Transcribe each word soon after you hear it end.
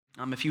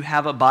If you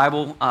have a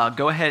Bible,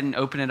 go ahead and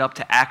open it up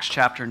to Acts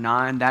chapter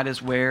 9. That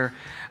is where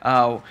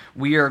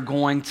we are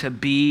going to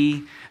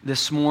be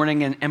this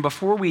morning. And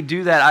before we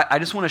do that, I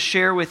just want to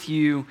share with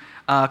you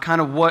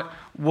kind of what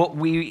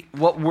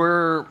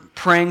we're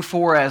praying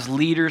for as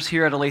leaders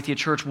here at Aletheia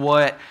Church,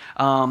 what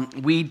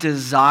we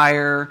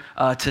desire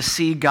to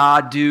see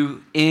God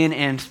do in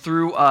and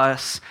through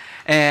us.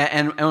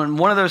 And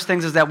one of those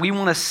things is that we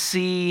want to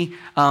see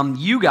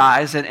you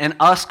guys and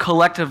us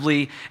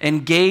collectively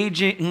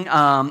engaging,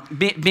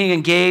 being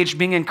engaged,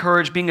 being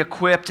encouraged, being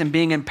equipped, and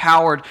being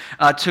empowered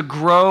to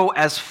grow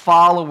as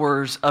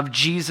followers of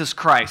Jesus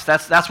Christ.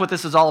 That's what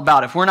this is all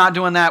about. If we're not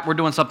doing that, we're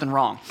doing something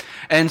wrong.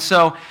 And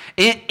so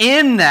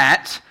in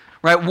that,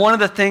 right, one of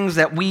the things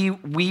that we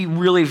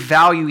really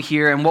value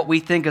here and what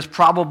we think is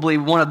probably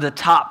one of the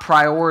top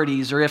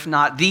priorities, or if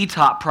not the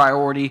top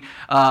priority,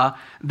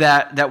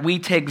 that we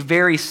take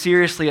very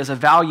seriously as a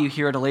value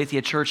here at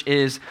Aletheia Church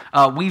is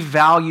we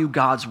value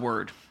God's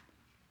Word.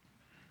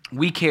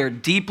 We care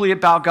deeply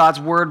about God's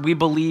Word. We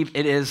believe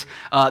it is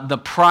the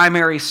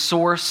primary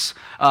source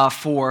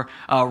for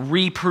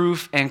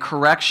reproof and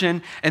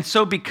correction. And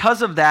so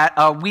because of that,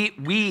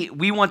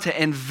 we want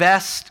to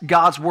invest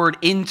God's Word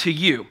into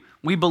you.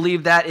 We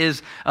believe that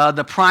is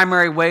the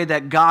primary way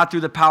that God,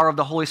 through the power of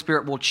the Holy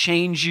Spirit, will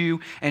change you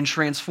and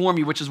transform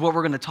you, which is what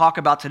we're going to talk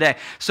about today.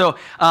 So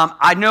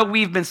I know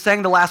we've been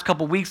saying the last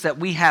couple weeks that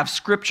we have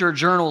scripture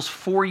journals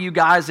for you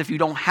guys. If you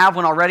don't have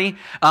one already,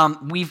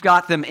 we've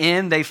got them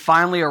in. They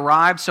finally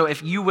arrived. So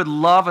if you would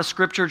love a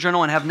scripture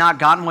journal and have not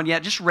gotten one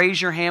yet, just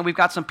raise your hand. We've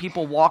got some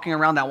people walking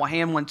around that will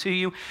hand one to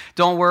you.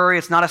 Don't worry,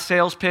 it's not a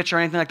sales pitch or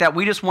anything like that.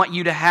 We just want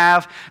you to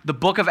have the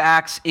book of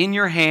Acts in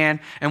your hand.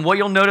 And what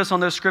you'll notice on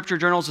those scripture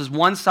journals is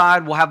one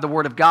side will have the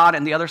Word of God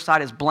and the other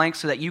side is blank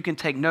so that you can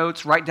take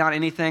notes, write down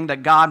anything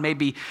that God may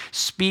be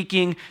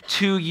speaking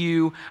to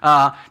you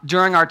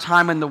during our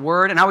time in the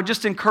Word. And I would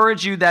just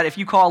encourage you that if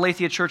you call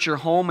Aletheia Church your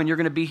home and you're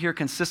going to be here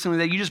consistently,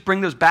 that you just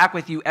bring those back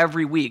with you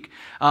every week.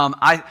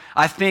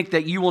 I think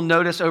that you will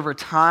notice over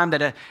time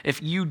that if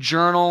you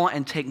journal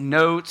and take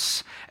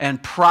notes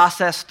and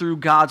process through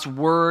God's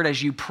Word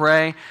as you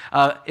pray,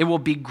 it will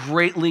be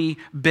greatly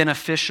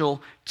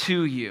beneficial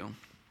to you.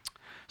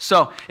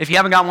 So if you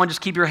haven't got one,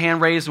 just keep your hand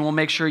raised and we'll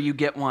make sure you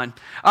get one.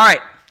 All right,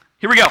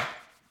 here we go. All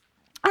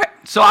right,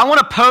 so I want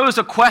to pose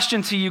a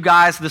question to you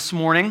guys this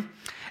morning,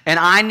 and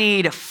I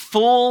need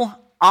full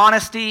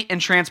honesty and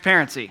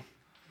transparency.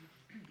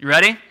 You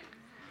ready?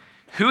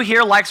 Who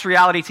here likes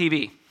reality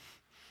TV?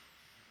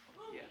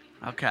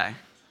 Okay.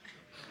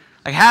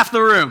 Like half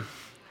the room.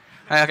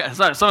 Okay.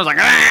 Someone's like,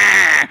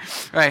 ah!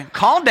 All right,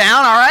 calm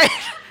down, all right?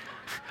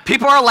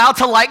 People are allowed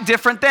to like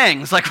different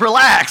things, like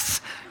relax,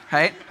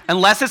 right?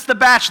 Unless it's The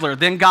Bachelor,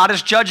 then God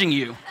is judging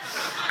you,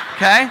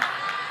 okay?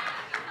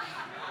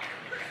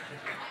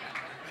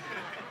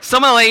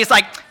 Some of the ladies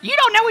like, you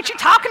don't know what you're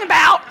talking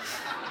about.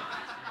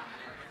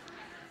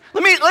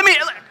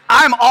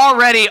 I'm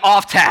already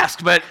off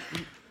task, but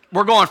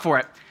we're going for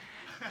it.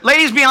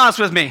 Ladies, be honest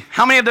with me.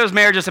 How many of those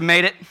marriages have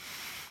made it?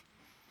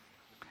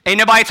 Ain't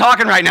nobody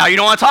talking right now. You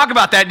don't want to talk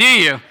about that, do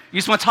you? You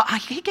just want to talk,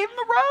 he gave him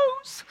the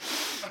rose.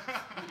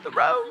 The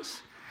rose.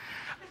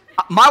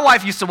 My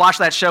wife used to watch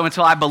that show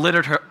until I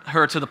belittled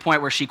her to the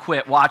point where she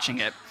quit watching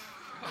it.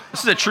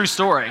 This is a true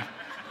story,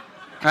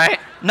 right?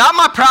 Not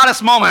my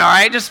proudest moment, all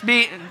right?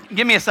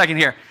 Give me a second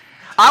here.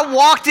 I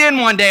walked in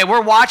one day,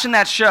 we're watching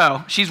that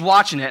show. She's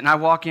watching it, and I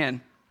walk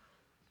in.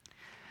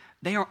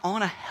 They are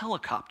on a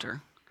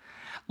helicopter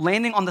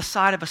landing on the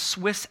side of a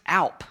Swiss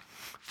Alp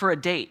for a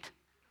date.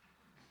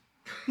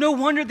 No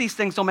wonder these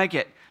things don't make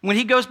it. When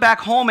he goes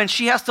back home and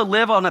she has to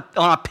live on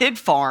a pig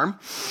farm,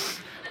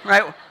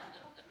 right?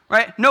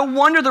 Right? No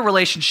wonder the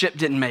relationship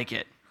didn't make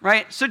it,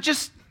 right? So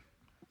just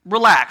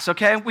relax,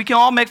 okay? We can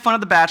all make fun of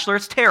The Bachelor.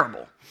 It's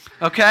terrible,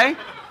 okay?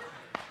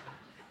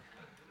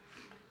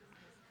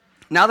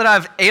 Now that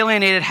I've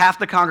alienated half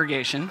the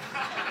congregation,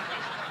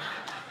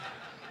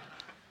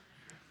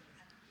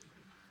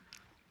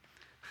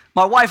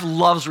 my wife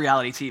loves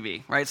reality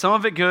TV, right? Some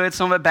of it good,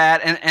 some of it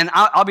bad, and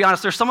I'll be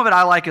honest, there's some of it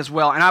I like as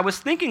well. And I was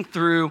thinking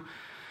through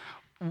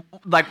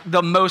like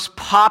the most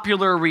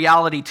popular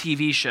reality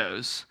TV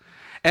shows,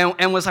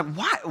 and was like,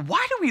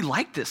 why do we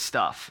like this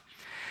stuff?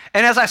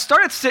 And as I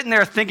started sitting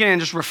there thinking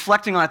and just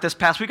reflecting on it this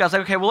past week, I was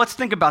like, okay, well, let's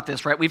think about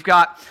this, right? We've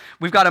got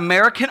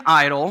American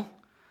Idol.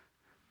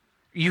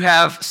 You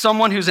have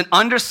someone who's an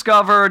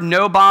undiscovered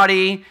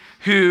nobody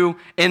who,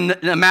 in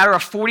a matter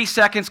of 40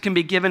 seconds, can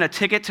be given a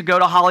ticket to go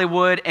to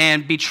Hollywood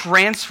and be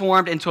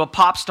transformed into a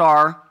pop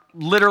star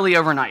literally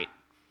overnight,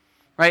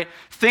 right?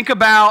 Think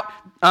about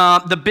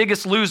The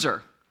Biggest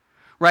Loser.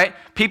 Right?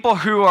 People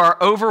who are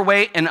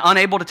overweight and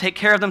unable to take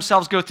care of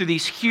themselves go through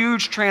these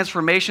huge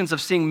transformations of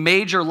seeing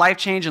major life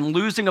change and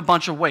losing a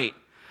bunch of weight,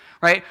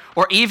 right?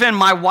 Or even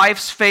my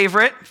wife's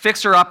favorite,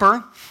 Fixer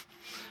Upper,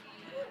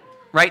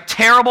 right?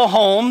 Terrible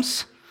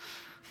homes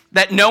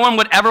that no one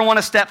would ever want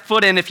to step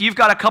foot in. If you've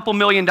got a couple $1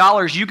 million,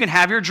 you can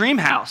have your dream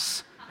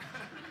house.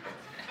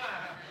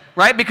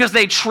 right? Because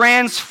they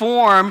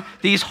transform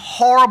these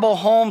horrible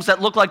homes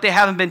that look like they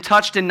haven't been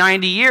touched in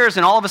 90 years,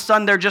 and all of a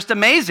sudden they're just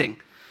amazing.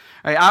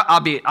 Right,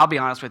 I'll be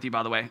honest with you,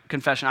 by the way.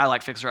 Confession, I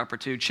like Fixer Upper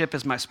too. Chip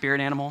is my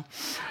spirit animal.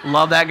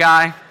 Love that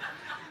guy,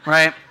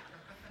 right?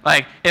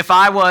 Like, if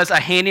I was a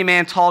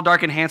handyman, tall,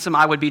 dark, and handsome,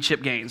 I would be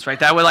Chip Gaines, right?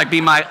 That would like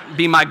be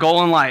my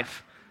goal in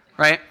life,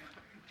 right?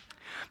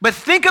 But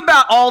think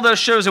about all those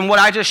shows and what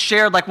I just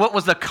shared, like what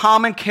was the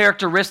common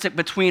characteristic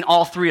between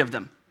all three of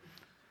them,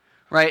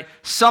 right?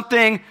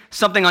 Something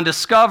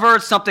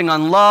undiscovered, something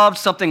unloved,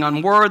 something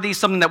unworthy,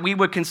 something that we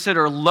would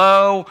consider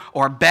low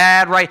or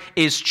bad, right,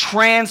 is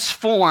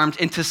transformed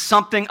into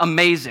something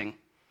amazing,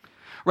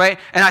 right?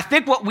 And I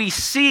think what we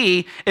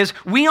see is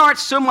we aren't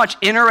so much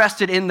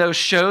interested in those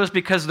shows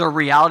because they're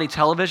reality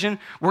television.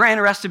 We're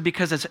interested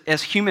because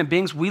as human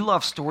beings, we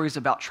love stories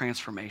about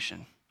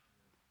transformation.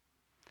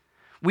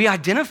 We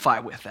identify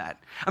with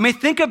that. I mean,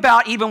 think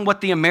about even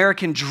what the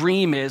American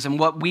dream is and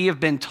what we have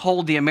been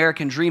told the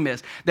American dream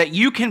is, that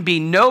you can be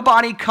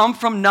nobody, come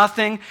from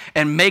nothing,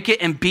 and make it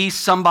and be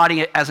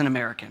somebody as an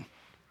American.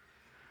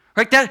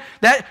 Right?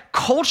 That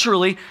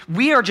culturally,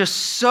 we are just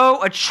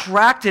so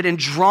attracted and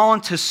drawn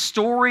to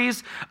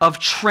stories of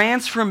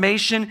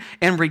transformation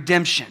and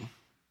redemption.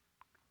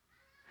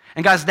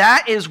 And guys,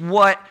 that is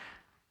what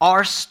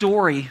our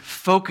story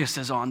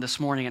focuses on this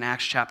morning in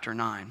Acts chapter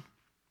 9.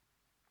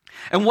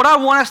 And what I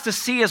want us to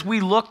see as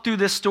we look through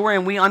this story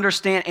and we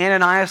understand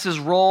Ananias'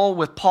 role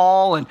with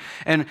Paul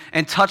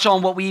and touch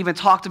on what we even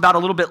talked about a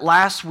little bit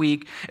last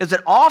week is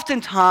that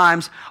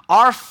oftentimes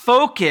our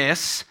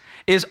focus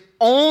is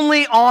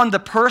only on the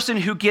person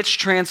who gets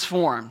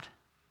transformed.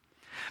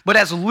 But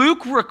as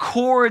Luke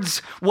records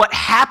what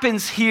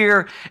happens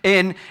here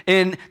in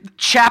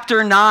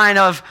chapter 9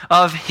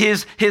 of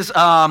his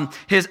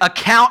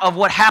account of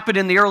what happened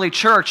in the early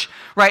church,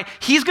 right?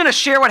 He's going to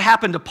share what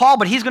happened to Paul,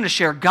 but he's going to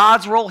share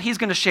God's role. He's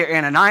going to share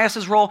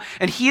Ananias' role,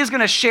 and he is going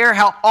to share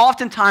how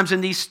oftentimes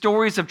in these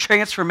stories of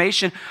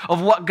transformation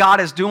of what God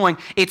is doing,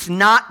 it's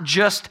not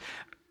just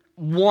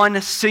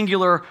one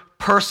singular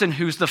person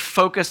who's the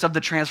focus of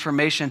the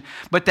transformation,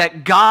 but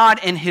that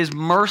God in his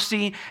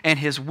mercy and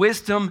his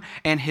wisdom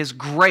and his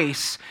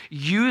grace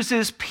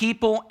uses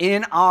people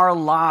in our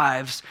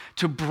lives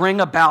to bring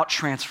about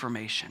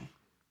transformation.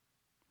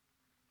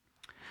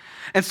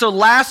 And so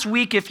last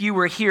week, if you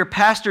were here,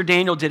 Pastor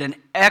Daniel did an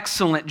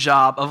excellent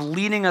job of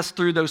leading us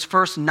through those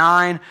first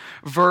 9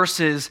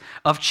 verses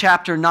of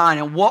chapter 9.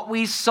 And what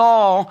we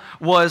saw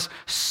was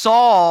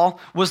Saul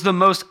was the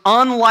most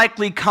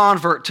unlikely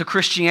convert to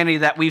Christianity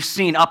that we've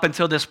seen up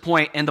until this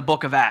point in the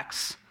book of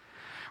Acts.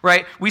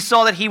 Right? We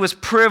saw that he was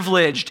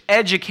privileged,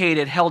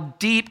 educated, held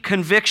deep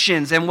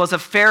convictions, and was a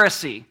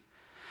Pharisee.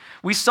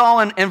 We saw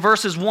in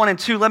verses 1 and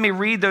 2, let me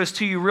read those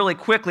to you really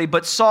quickly,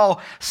 but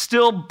Saul,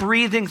 still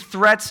breathing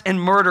threats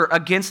and murder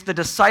against the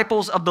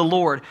disciples of the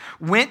Lord,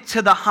 went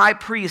to the high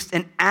priest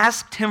and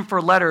asked him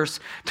for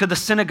letters to the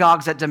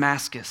synagogues at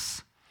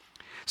Damascus,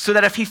 so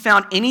that if he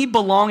found any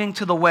belonging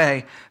to the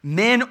way,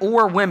 men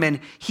or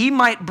women, he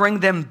might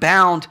bring them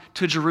bound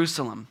to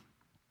Jerusalem.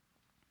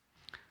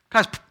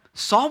 Guys,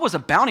 Saul was a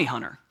bounty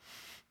hunter.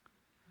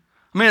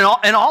 I mean,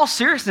 in all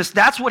seriousness,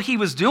 that's what he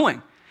was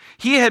doing.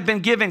 He had been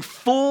given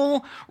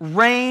full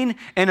reign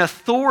and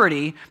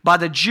authority by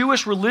the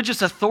Jewish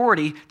religious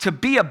authority to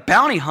be a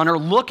bounty hunter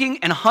looking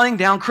and hunting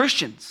down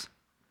Christians.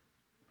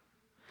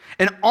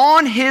 And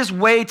on his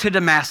way to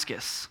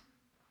Damascus,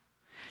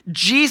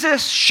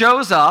 Jesus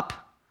shows up,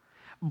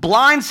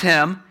 blinds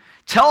him,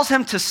 tells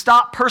him to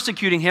stop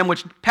persecuting him,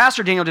 which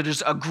Pastor Daniel did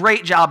just a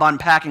great job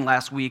unpacking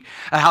last week,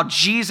 how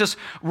Jesus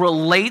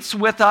relates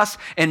with us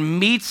and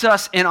meets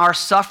us in our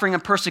suffering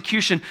and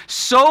persecution,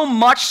 so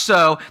much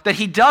so that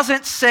he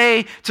doesn't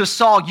say to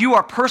Saul, "You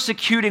are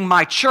persecuting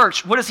my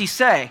church." What does he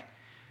say?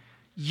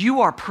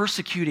 "You are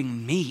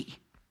persecuting me."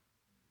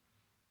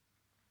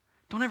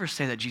 Don't ever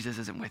say that Jesus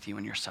isn't with you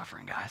in your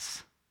suffering,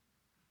 guys.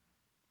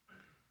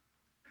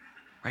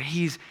 Right?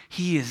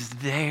 He is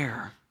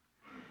there.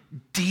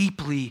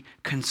 Deeply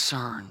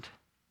concerned,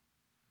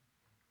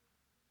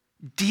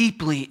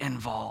 deeply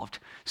involved,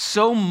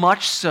 so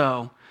much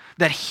so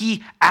that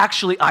he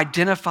actually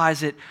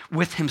identifies it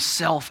with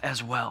himself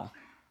as well.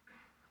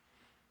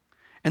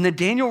 And then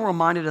Daniel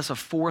reminded us of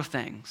 4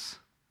 things,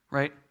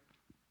 right?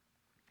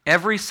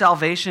 Every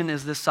salvation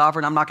is this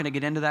sovereign. I'm not going to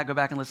get into that. Go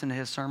back and listen to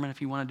his sermon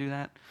if you want to do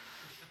that.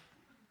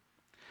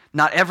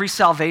 Not every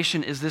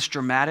salvation is this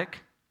dramatic.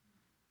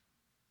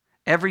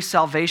 Every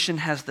salvation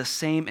has the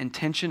same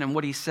intention, and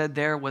what he said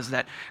there was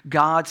that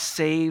God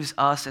saves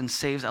us and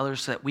saves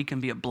others so that we can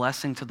be a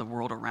blessing to the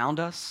world around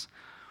us,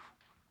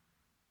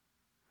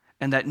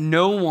 and that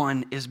no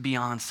one is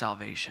beyond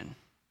salvation.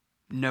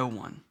 No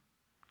one.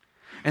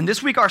 And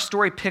this week our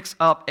story picks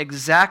up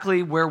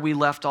exactly where we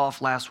left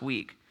off last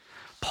week.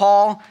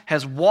 Paul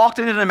has walked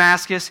into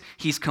Damascus,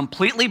 he's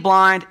completely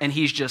blind, and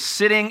he's just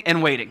sitting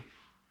and waiting.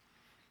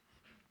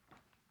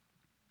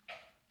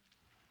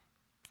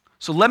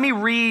 So let me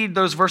read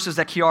those verses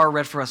that Kiara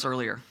read for us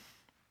earlier.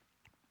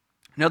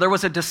 Now there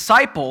was a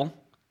disciple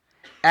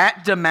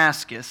at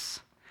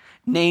Damascus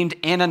named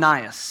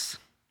Ananias.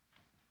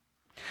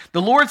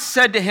 The Lord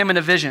said to him in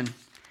a vision,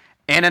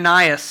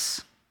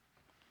 Ananias.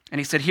 And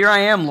he said, Here I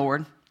am,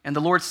 Lord. And the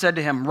Lord said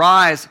to him,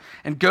 Rise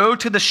and go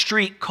to the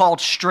street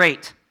called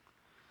Straight.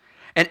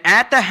 And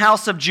at the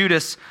house of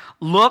Judas,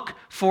 look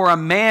for a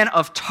man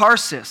of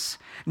Tarsus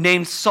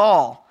named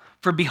Saul,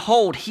 for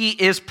behold, he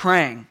is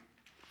praying.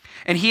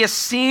 And he has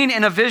seen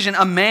in a vision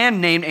a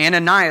man named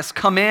Ananias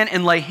come in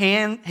and lay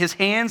his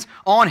hands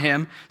on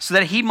him so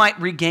that he might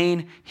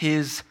regain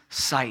his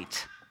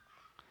sight.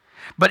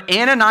 But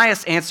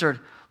Ananias answered,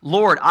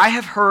 Lord, I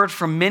have heard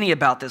from many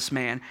about this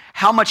man,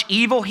 how much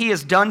evil he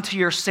has done to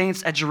your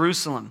saints at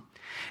Jerusalem.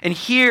 And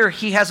here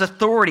he has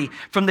authority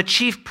from the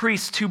chief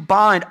priests to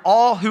bind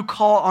all who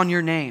call on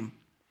your name.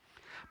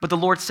 But the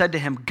Lord said to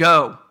him,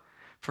 Go,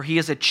 for he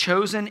is a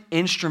chosen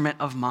instrument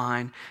of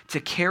mine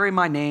to carry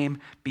my name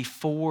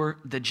before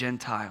the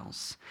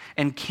Gentiles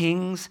and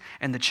kings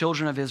and the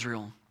children of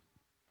Israel.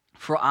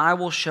 For I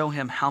will show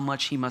him how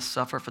much he must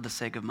suffer for the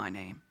sake of my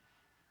name.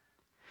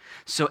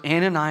 So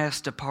Ananias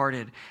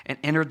departed and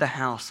entered the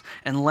house,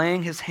 and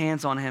laying his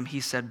hands on him, he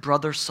said,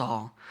 Brother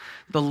Saul,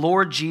 the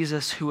Lord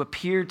Jesus, who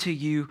appeared to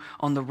you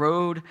on the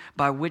road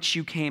by which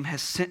you came,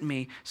 has sent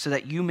me so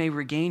that you may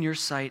regain your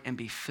sight and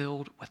be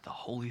filled with the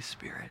Holy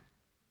Spirit.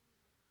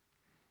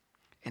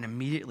 And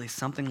immediately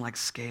something like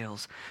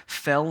scales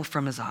fell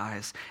from his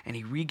eyes, and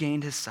he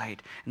regained his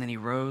sight, and then he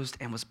rose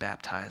and was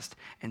baptized,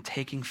 and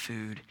taking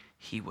food,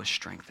 he was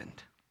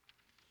strengthened.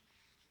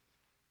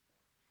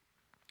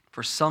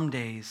 For some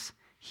days,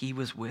 he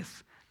was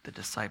with the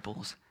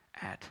disciples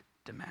at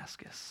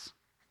Damascus.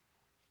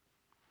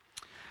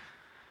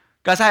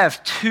 Guys, I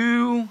have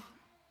two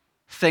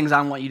things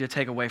I want you to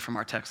take away from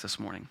our text this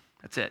morning.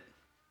 That's it.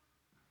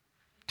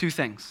 Two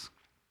things.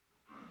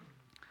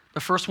 The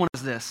first one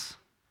is this.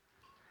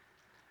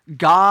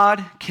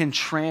 God can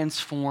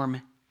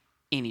transform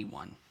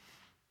anyone.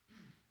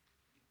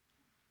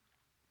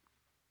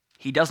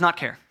 He does not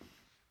care.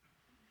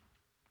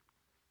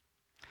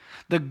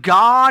 The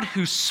God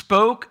who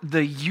spoke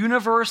the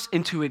universe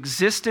into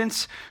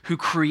existence, who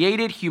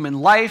created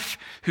human life,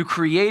 who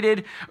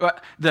created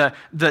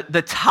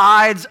the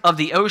tides of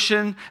the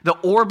ocean, the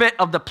orbit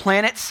of the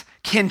planets,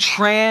 can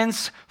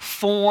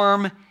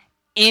transform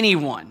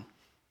anyone.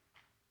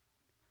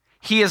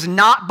 He is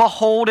not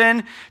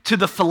beholden to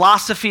the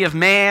philosophy of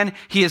man.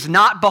 He is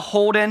not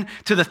beholden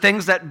to the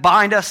things that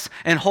bind us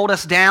and hold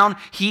us down.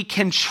 He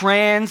can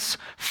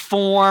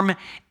transform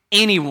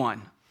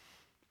anyone.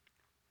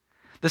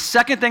 The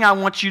second thing I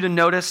want you to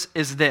notice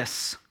is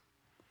this.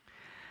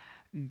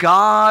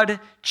 God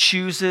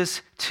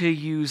chooses to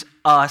use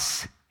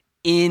us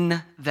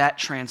in that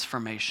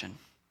transformation.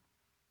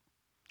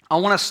 I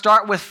want to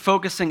start with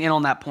focusing in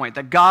on that point,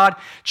 that God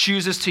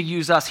chooses to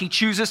use us. He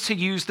chooses to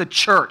use the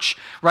church,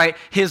 right?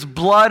 His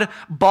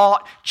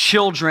blood-bought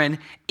children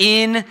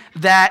in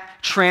that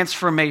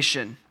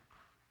transformation.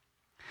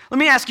 Let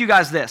me ask you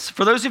guys this.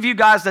 For those of you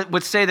guys that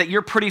would say that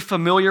you're pretty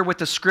familiar with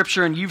the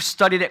scripture and you've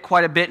studied it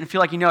quite a bit and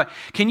feel like you know it,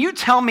 can you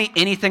tell me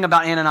anything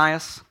about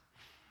Ananias?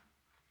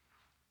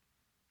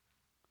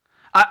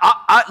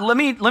 Let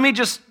me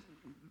just,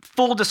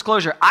 full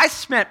disclosure, I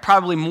spent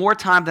probably more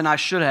time than I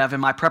should have in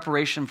my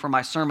preparation for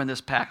my sermon this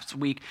past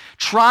week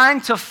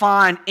trying to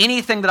find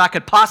anything that I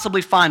could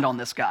possibly find on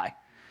this guy.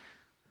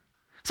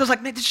 So it's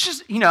like, it's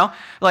just,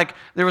 like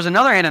there was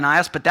another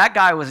Ananias, but that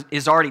guy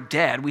is already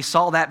dead. We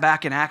saw that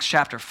back in Acts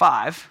chapter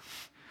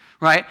 5,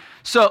 right?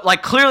 So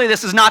like clearly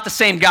this is not the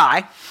same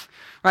guy,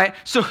 right?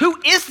 So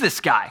who is this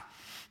guy,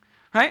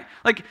 right?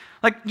 Like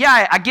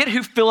yeah, I get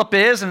who Philip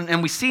is,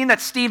 and we've seen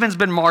that Stephen's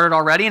been martyred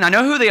already, and I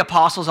know who the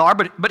apostles are,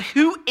 but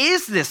who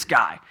is this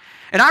guy?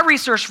 And I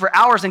researched for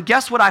hours, and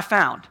guess what I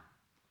found?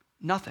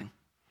 Nothing.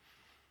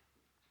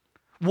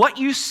 What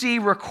you see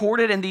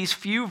recorded in these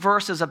few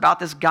verses about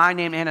this guy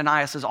named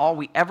Ananias is all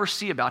we ever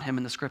see about him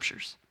in the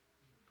scriptures.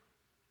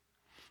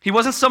 He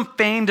wasn't some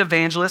famed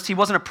evangelist. He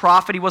wasn't a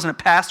prophet. He wasn't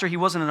a pastor. He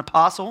wasn't an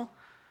apostle.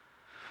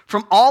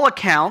 From all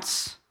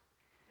accounts,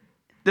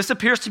 this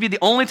appears to be the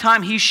only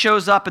time he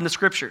shows up in the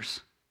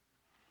scriptures.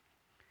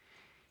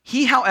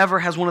 He, however,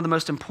 has one of the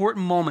most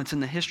important moments in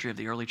the history of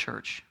the early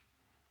church.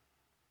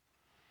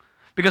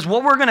 Because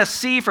what we're going to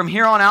see from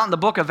here on out in the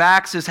book of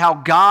Acts is how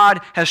God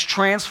has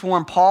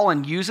transformed Paul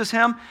and uses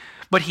him,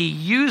 but he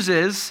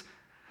uses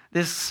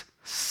this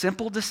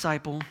simple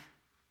disciple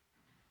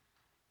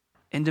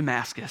in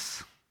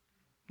Damascus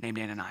named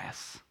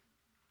Ananias.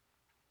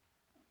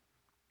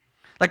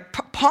 Like,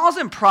 pause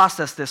and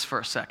process this for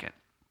a second,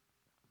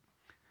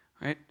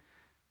 right?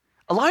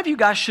 A lot of you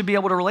guys should be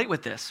able to relate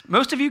with this.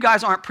 Most of you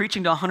guys aren't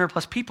preaching to 100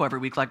 plus people every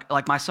week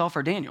like myself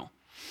or Daniel.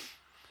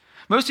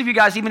 Most of you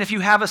guys, even if you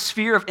have a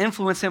sphere of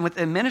influence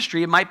within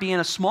ministry, it might be in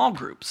a small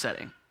group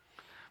setting,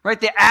 right?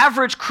 The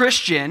average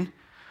Christian,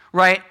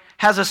 right,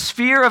 has a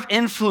sphere of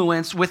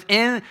influence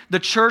within the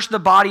church, the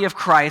body of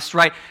Christ,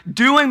 right?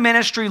 Doing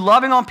ministry,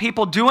 loving on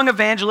people, doing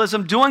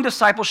evangelism, doing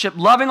discipleship,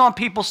 loving on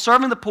people,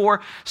 serving the poor,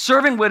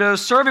 serving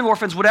widows, serving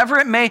orphans, whatever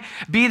it may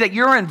be that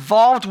you're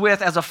involved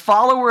with as a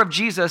follower of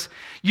Jesus,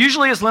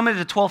 usually is limited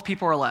to 12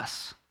 people or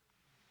less.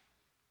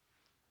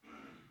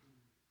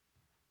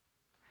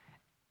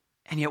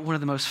 And yet one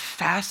of the most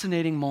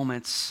fascinating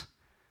moments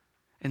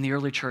in the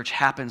early church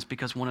happens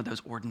because one of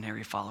those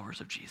ordinary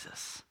followers of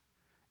Jesus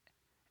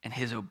and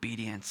his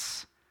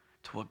obedience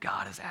to what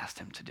God has asked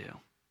him to do.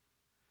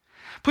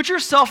 Put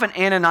yourself in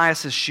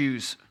Ananias'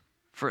 shoes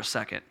for a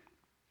second.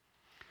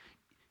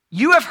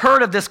 You have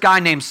heard of this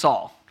guy named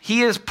Saul.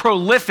 He is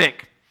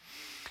prolific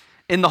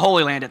in the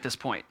Holy Land at this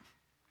point.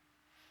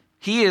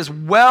 He is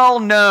well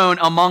known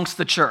amongst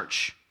the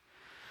church.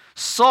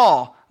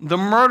 Saul, the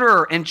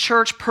murderer and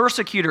church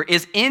persecutor,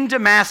 is in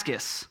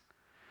Damascus.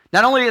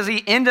 Not only is he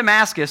in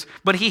Damascus,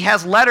 but he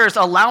has letters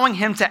allowing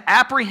him to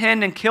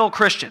apprehend and kill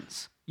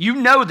Christians. You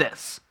know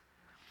this.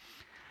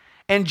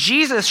 And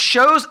Jesus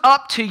shows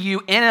up to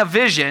you in a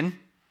vision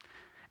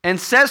and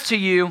says to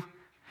you,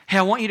 hey,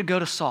 I want you to go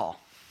to Saul.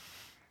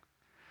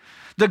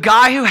 The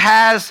guy who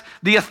has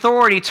the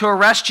authority to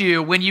arrest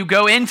you when you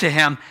go into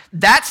him,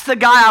 that's the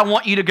guy I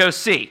want you to go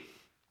see.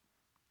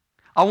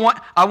 I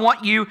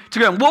want you to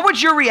go. What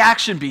would your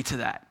reaction be to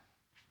that?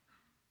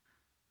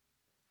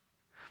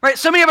 Right?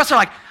 So many of us are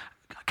like,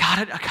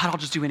 God, I'll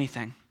just do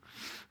anything.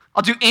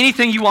 I'll do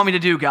anything you want me to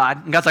do,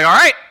 God. And God's like, all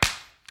right,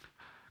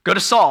 go to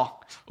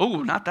Saul.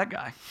 Oh, not that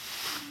guy.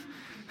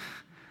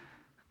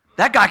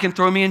 That guy can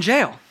throw me in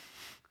jail.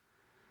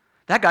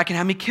 That guy can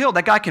have me killed.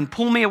 That guy can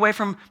pull me away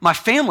from my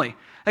family.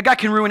 That guy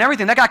can ruin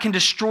everything. That guy can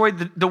destroy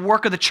the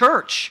work of the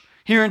church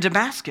here in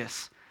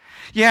Damascus.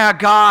 Yeah,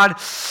 God,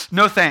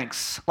 no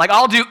thanks. Like,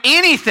 I'll do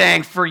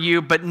anything for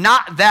you, but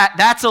not that.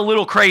 That's a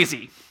little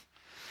crazy.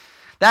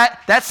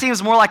 That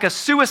seems more like a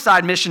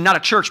suicide mission, not a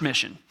church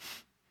mission.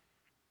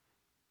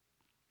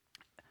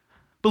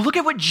 But look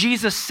at what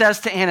Jesus says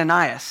to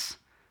Ananias.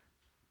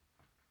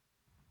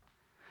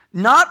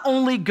 Not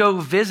only go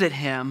visit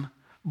him,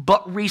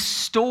 but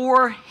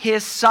restore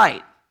his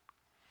sight.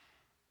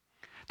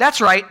 That's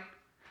right.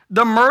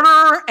 The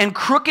murderer and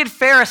crooked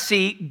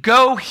Pharisee,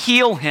 go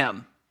heal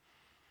him.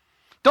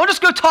 Don't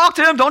just go talk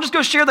to him. Don't just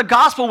go share the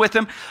gospel with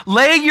him.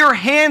 Lay your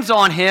hands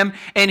on him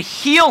and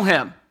heal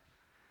him.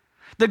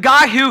 The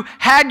guy who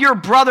had your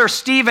brother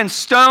Stephen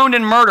stoned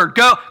and murdered,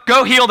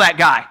 go heal that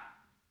guy.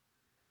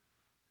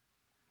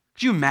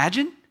 Could you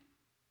imagine?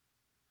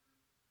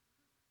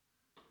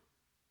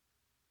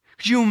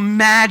 Could you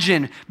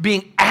imagine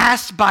being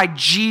asked by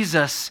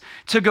Jesus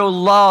to go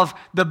love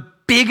the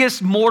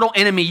biggest mortal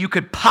enemy you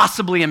could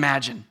possibly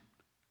imagine?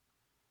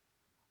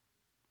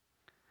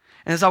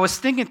 And as I was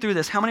thinking through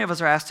this, how many of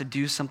us are asked to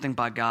do something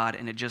by God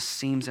and it just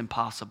seems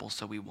impossible,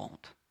 so we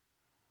won't?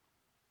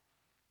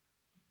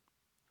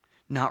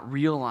 Not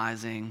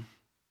realizing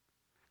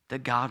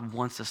that God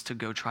wants us to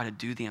go try to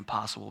do the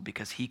impossible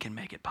because he can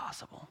make it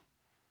possible.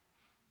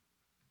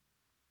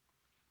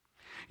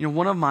 You know,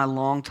 one of my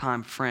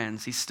longtime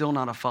friends, he's still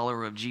not a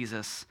follower of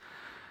Jesus,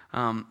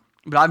 but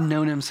I've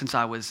known him since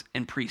I was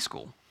in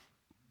preschool.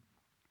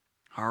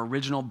 Our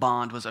original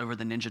bond was over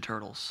the Ninja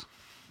Turtles,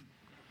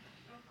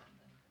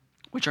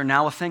 which are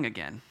now a thing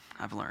again,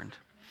 I've learned.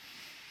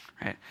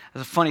 Right?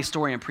 There's a funny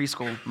story in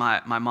preschool.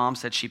 My mom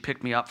said she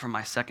picked me up from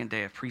my second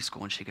day of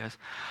preschool, and she goes,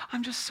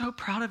 I'm just so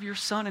proud of your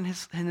son and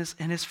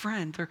his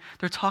friend.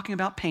 They're talking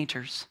about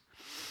painters.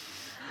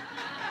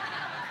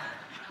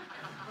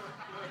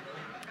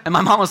 And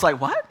my mom was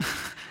like, what?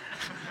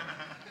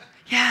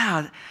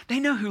 Yeah, they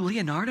know who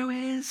Leonardo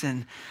is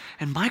and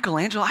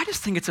Michelangelo. I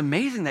just think it's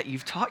amazing that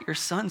you've taught your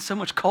son so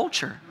much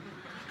culture.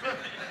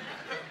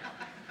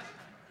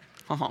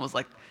 My mom was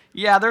like,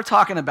 yeah, they're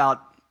talking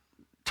about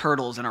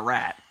turtles and a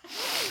rat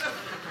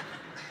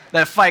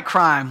that fight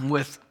crime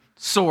with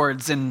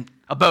swords and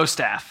a bow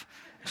staff.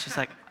 She's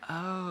like,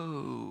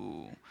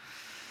 oh,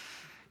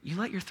 you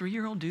let your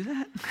 3-year-old do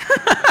that?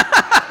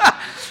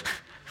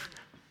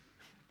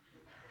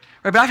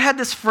 Right, but I've had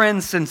this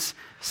friend since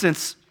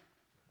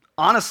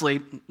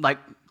honestly, like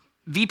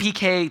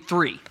VPK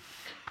 3.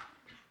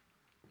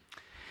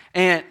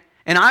 And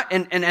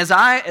as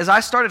I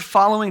started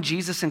following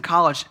Jesus in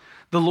college,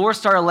 the Lord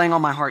started laying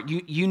on my heart,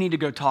 you need to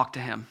go talk to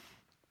him.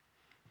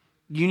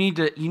 You need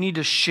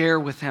to share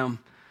with him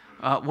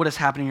what is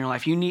happening in your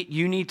life. You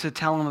need to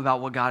tell him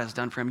about what God has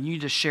done for him. You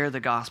need to share the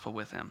gospel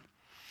with him.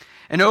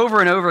 And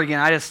over again,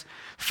 I just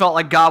felt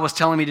like God was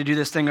telling me to do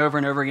this thing over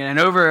and over again. And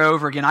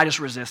over again, I just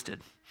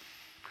resisted.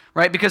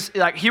 Right? Because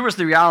like here was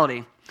the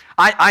reality.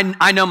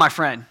 I know my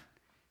friend.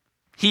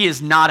 He is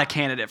not a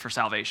candidate for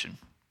salvation.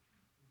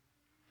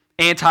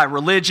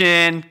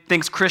 Anti-religion,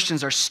 thinks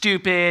Christians are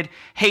stupid,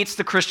 hates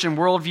the Christian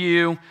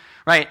worldview,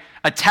 right?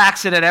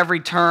 Attacks it at every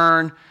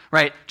turn,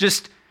 right?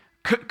 Just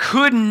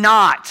could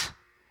not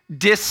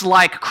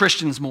dislike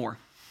Christians more.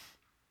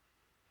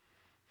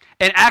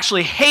 And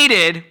actually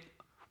hated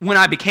when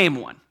I became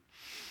one.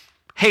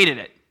 Hated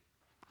it.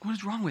 What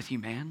is wrong with you,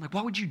 man? Like,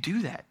 why would you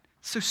do that?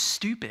 It's so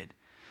stupid.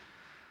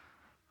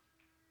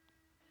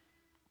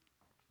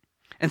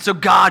 And so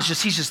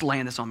he's just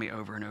laying this on me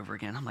over and over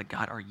again. I'm like,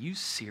 God, are you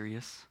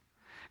serious?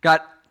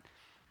 God,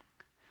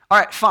 all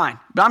right, fine.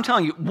 But I'm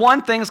telling you,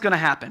 one thing's going to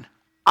happen.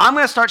 I'm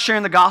going to start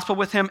sharing the gospel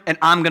with him, and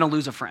I'm going to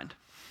lose a friend.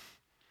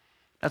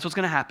 That's what's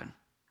going to happen.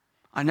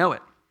 I know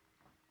it.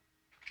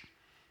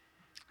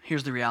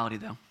 Here's the reality,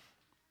 though.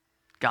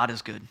 God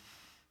is good.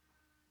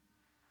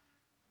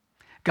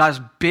 God is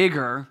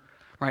bigger,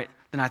 right,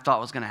 than I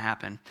thought was going to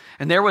happen.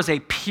 And there was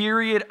a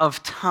period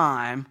of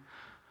time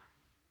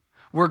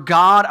where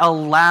God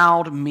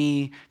allowed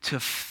me to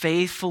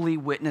faithfully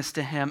witness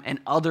to him and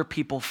other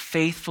people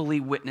faithfully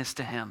witness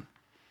to him.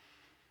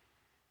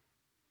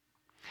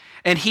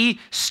 And he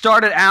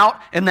started out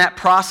in that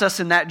process,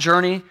 in that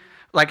journey,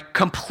 like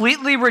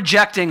completely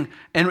rejecting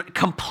and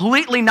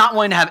completely not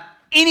wanting to have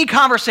any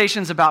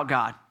conversations about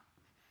God.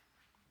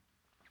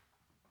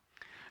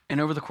 And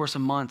over the course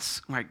of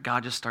months, right,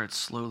 God just started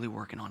slowly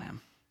working on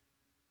him.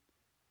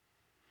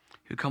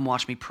 He would come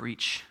watch me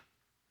preach.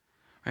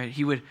 Right?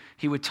 He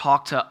would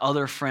talk to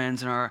other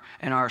friends in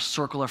our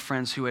circle of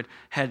friends who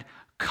had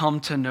come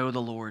to know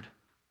the Lord.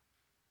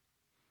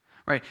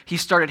 Right? He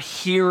started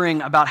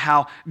hearing about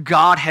how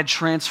God had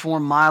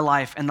transformed my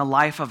life and the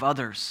life of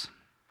others.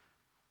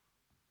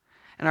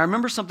 And I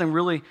remember something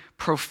really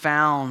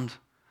profound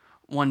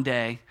one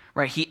day.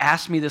 Right? He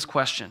asked me this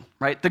question.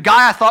 Right? The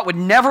guy I thought would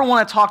never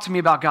want to talk to me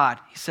about God.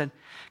 He said,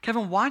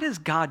 "Kevin, why does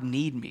God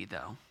need me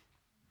though?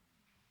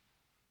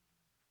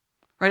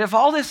 Right? If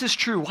all this is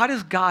true, why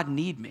does God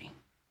need me?"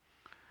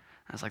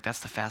 I was like, that's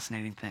the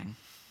fascinating thing.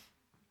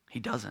 He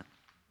doesn't.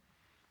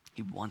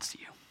 He wants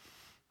you.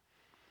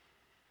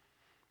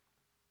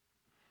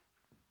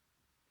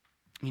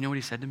 You know what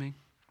he said to me?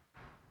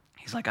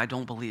 He's like, "I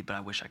don't believe, but I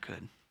wish I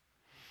could."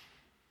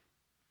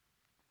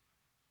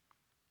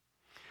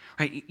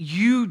 Right?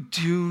 You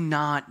do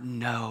not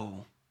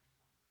know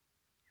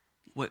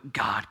what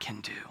God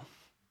can do.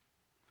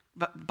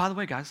 But by the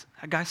way, guys,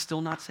 that guy's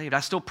still not saved.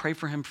 I still pray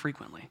for him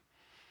frequently.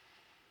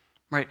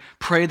 Right?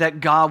 Pray that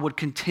God would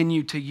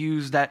continue to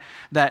use that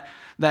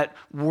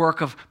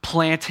work of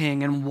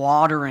planting and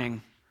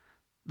watering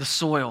the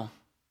soil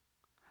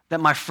that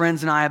my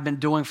friends and I have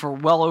been doing for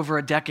well over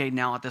a decade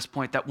now at this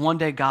point, that one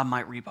day God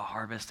might reap a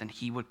harvest and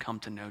he would come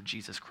to know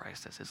Jesus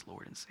Christ as his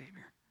Lord and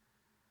Savior.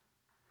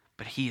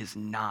 But he is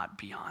not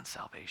beyond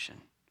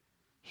salvation.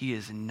 He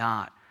is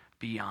not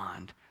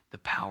beyond the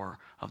power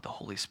of the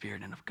Holy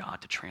Spirit and of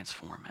God to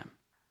transform him.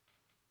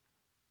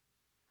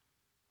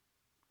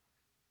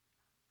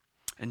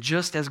 And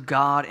just as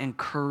God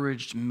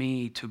encouraged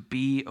me to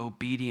be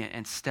obedient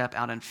and step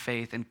out in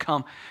faith and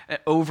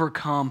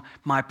overcome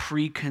my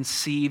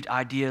preconceived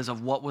ideas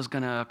of what was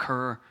going to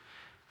occur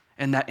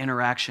in that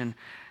interaction,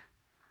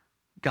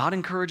 God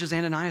encourages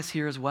Ananias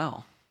here as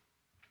well.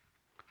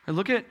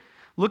 Look at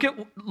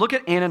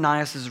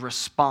Ananias'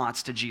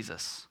 response to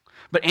Jesus.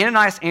 But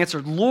Ananias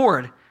answered,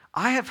 "Lord,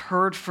 I have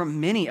heard from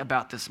many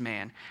about this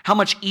man, how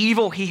much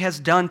evil he has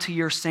done to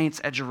your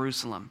saints at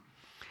Jerusalem.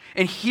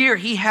 And here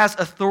he has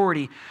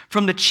authority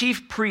from the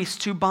chief priests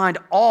to bind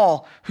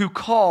all who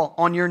call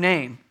on your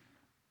name."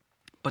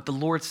 But the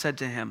Lord said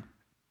to him,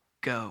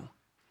 "Go,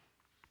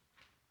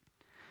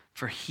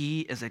 for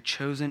he is a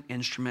chosen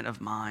instrument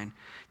of mine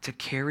to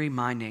carry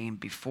my name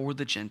before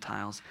the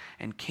Gentiles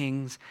and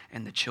kings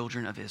and the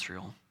children of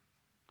Israel.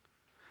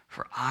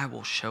 For I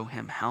will show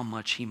him how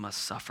much he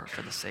must suffer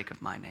for the sake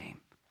of my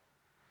name."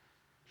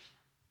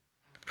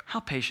 How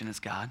patient is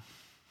God?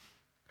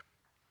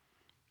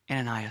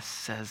 Ananias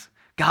says,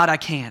 "God, I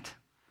can't."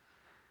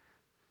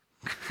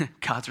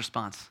 God's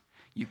response,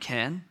 "You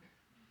can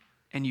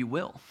and you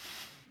will.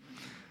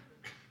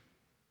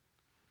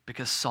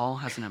 Because Saul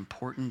has an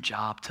important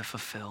job to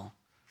fulfill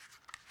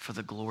for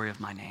the glory of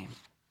my name."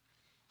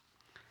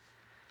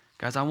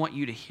 Guys, I want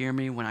you to hear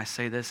me when I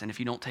say this, and if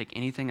you don't take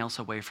anything else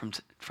away from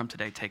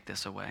today, take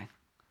this away.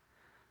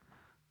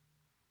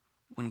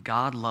 When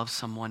God loves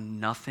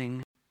someone,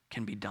 nothing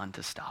can be done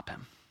to stop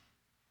him.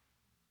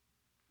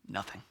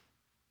 Nothing.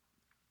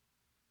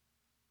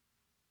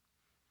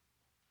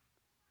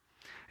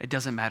 It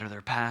doesn't matter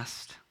their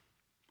past.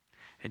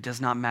 It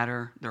does not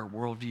matter their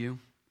worldview.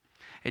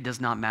 It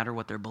does not matter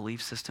what their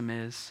belief system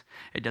is.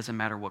 It doesn't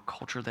matter what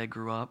culture they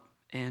grew up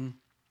in.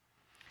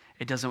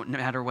 It doesn't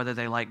matter whether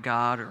they like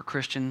God or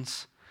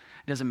Christians.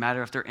 It doesn't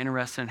matter if they're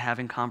interested in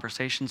having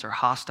conversations or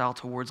hostile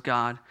towards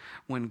God.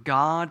 When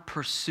God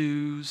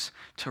pursues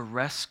to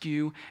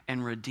rescue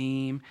and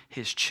redeem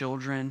his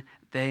children,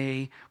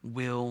 they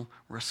will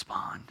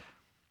respond.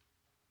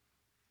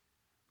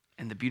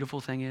 And the beautiful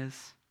thing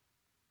is,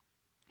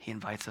 he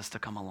invites us to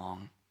come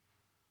along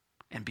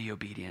and be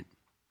obedient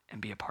and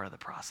be a part of the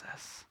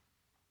process.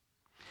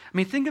 I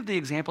mean, think of the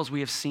examples we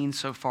have seen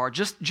so far,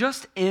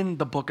 just in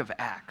the book of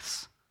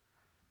Acts.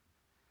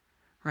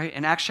 Right?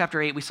 In Acts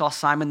chapter 8, we saw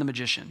Simon the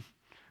magician,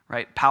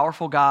 right?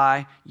 Powerful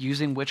guy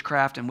using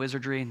witchcraft and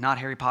wizardry, not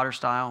Harry Potter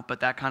style,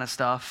 but that kind of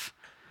stuff.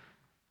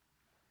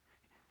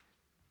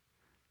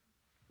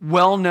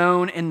 Well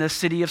known in the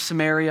city of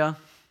Samaria.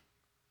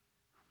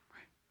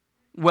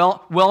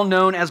 Well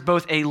known as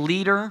both a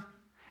leader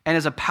and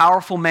as a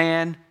powerful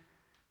man,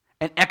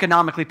 and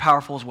economically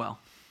powerful as well.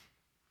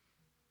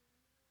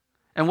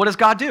 And what does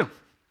God do?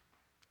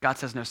 God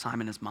says, "No,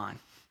 Simon is mine."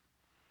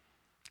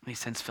 And he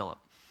sends Philip.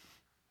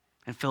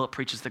 And Philip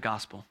preaches the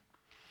gospel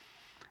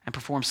and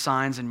performs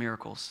signs and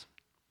miracles.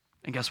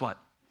 And guess what?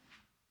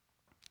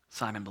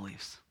 Simon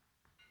believes.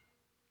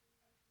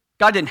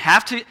 God didn't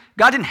have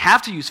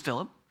to use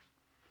Philip,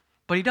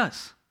 but he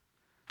does.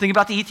 Think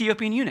about the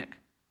Ethiopian eunuch,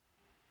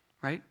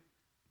 right?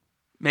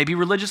 Maybe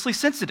religiously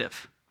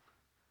sensitive,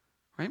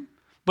 right?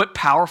 But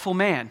powerful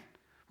man,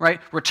 right?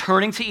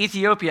 Returning to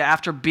Ethiopia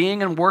after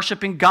being and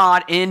worshiping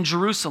God in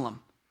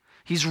Jerusalem.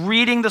 He's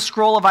reading the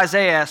scroll of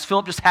Isaiah as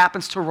Philip just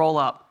happens to roll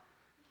up.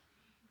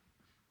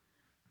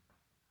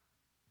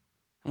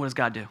 And what does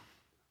God do?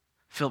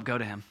 Philip, go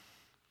to him.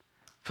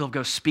 Philip,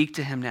 go speak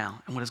to him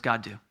now. And what does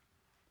God do?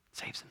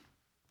 Saves him.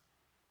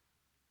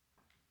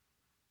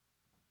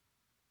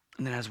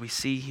 And then as we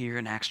see here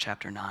in Acts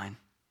chapter 9,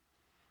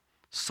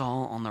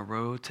 Saul on the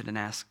road to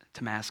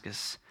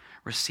Damascus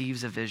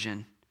receives a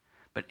vision,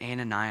 but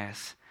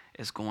Ananias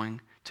is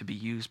going to be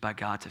used by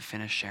God to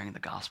finish sharing the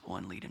gospel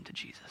and lead him to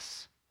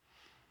Jesus.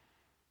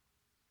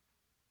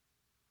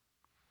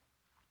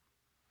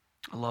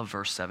 I love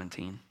verse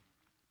 17.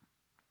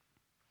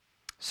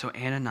 So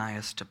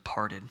Ananias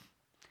departed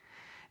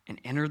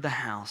and entered the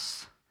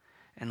house,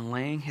 and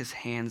laying his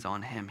hands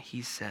on him,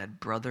 he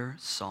said, Brother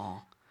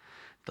Saul,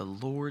 the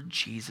Lord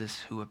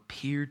Jesus, who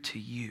appeared to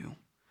you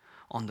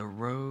on the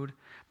road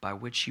by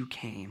which you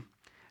came,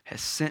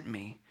 has sent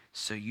me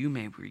so you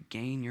may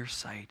regain your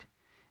sight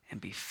and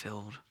be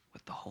filled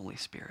with the Holy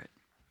Spirit.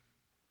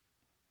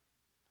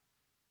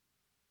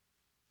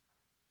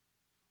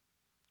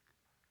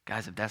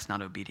 Guys, if that's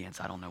not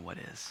obedience, I don't know what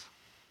is.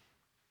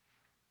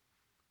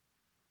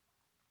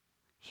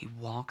 He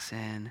walks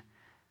in,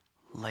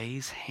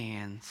 lays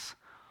hands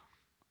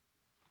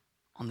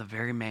on the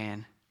very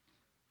man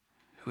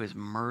who has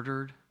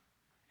murdered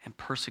and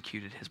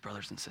persecuted his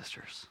brothers and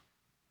sisters.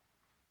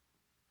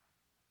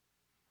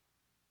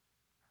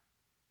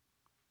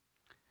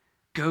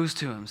 Goes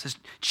to him, says,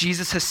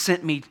 Jesus has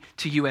sent me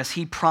to you as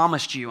he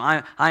promised you.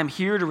 I am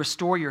here to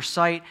restore your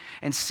sight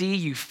and see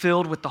you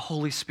filled with the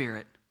Holy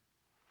Spirit.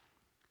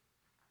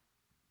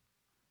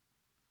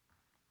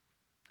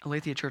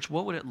 Aletheia Church,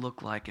 what would it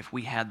look like if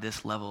we had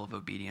this level of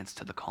obedience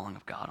to the calling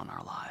of God on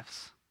our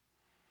lives?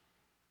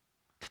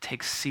 To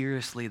take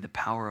seriously the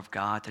power of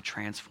God to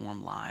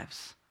transform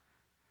lives.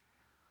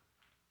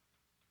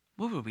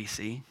 What would we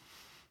see?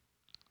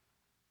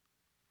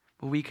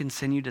 Will we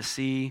continue to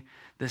see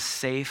the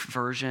safe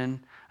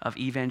version of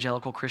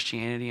evangelical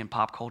Christianity and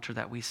pop culture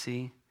that we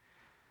see?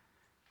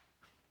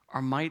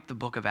 Or might the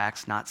book of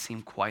Acts not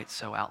seem quite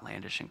so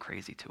outlandish and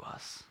crazy to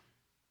us?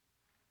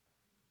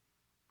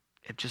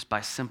 If just by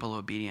simple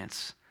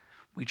obedience,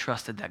 we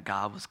trusted that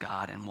God was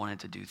God and wanted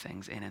to do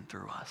things in and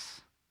through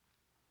us.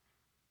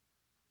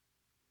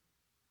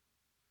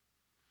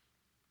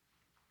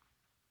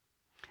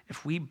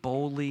 If we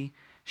boldly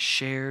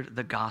shared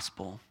the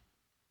gospel,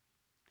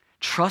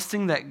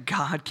 trusting that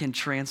God can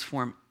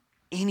transform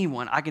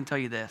anyone, I can tell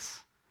you this,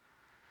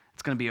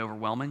 it's going to be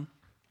overwhelming,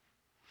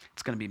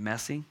 it's going to be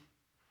messy,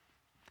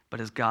 but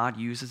as God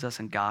uses us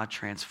and God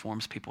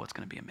transforms people, it's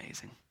going to be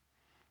amazing.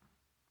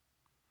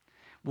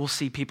 We'll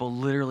see people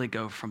literally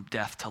go from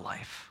death to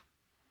life.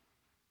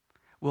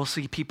 We'll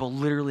see people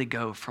literally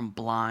go from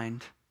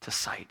blind to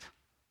sight,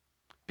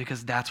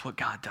 because that's what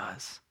God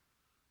does.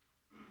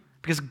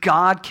 Because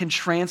God can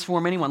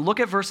transform anyone. Look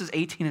at verses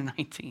 18 and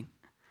 19.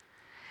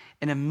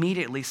 And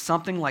immediately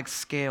something like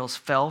scales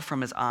fell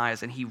from his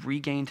eyes, and he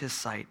regained his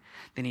sight.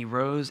 Then he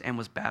rose and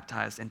was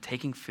baptized, and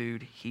taking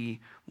food, he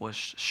was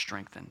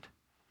strengthened.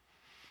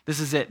 This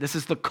is it. This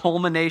is the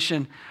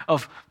culmination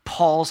of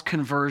Paul's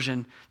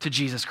conversion to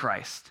Jesus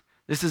Christ.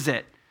 This is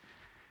it.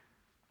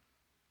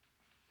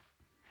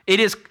 It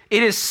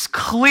is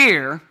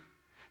clear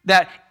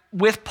that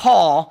with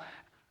Paul,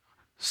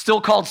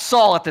 still called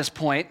Saul at this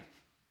point,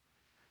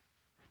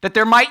 that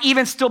there might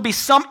even still be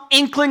some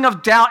inkling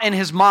of doubt in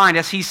his mind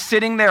as he's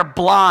sitting there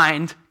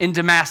blind in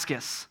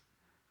Damascus.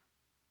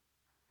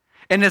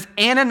 And as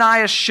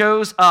Ananias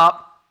shows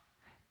up,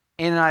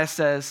 Ananias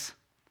says,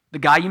 the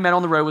guy you met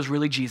on the road was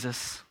really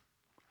Jesus.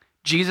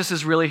 Jesus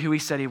is really who he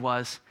said he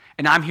was,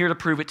 and I'm here to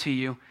prove it to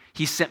you.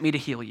 He sent me to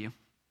heal you.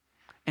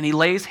 And he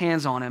lays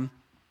hands on him,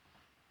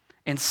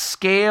 and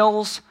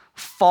scales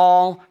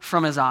fall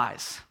from his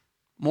eyes.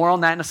 More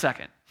on that in a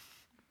second.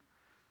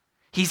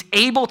 He's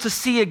able to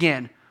see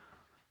again.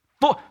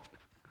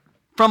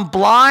 From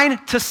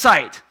blind to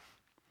sight.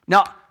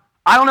 Now,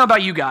 I don't know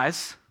about you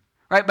guys,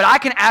 right? But I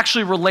can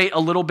actually relate a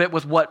little bit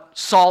with what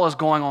Saul is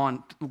going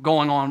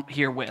on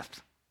here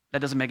with. That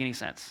doesn't make any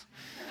sense.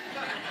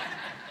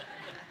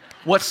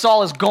 What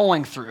Saul is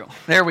going through.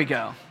 There we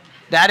go.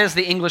 That is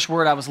the English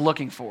word I was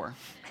looking for.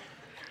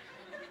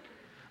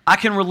 I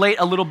can relate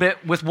a little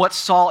bit with what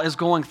Saul is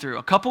going through.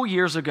 A couple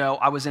years ago,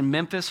 I was in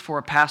Memphis for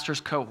a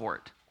pastor's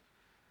cohort.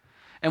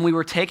 And we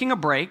were taking a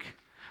break,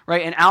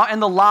 right? And out in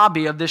the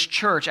lobby of this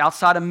church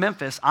outside of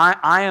Memphis,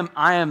 I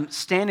am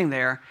standing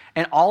there,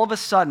 and all of a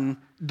sudden,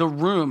 the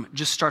room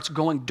just starts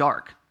going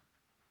dark.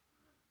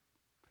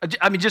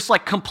 I mean, just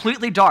like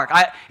completely dark.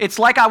 It's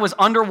like I was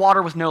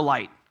underwater with no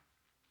light.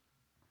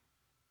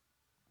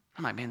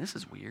 I'm like, man, this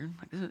is weird.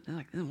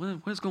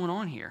 What is going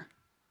on here?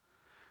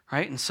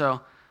 Right? And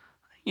so,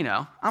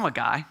 I'm a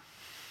guy,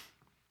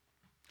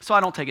 so I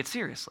don't take it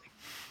seriously.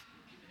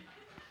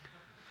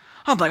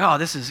 I'm like, oh,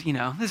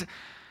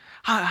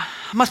 I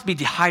must be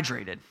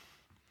dehydrated.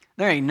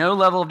 There ain't no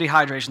level of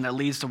dehydration that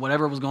leads to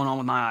whatever was going on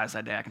with my eyes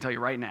that day. I can tell you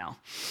right now.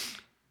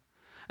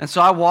 And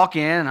so I walk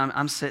in, and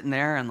I'm sitting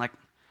there, and like,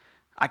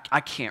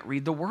 I can't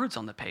read the words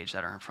on the page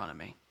that are in front of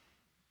me.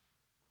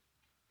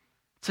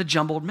 It's a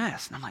jumbled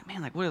mess. And I'm like,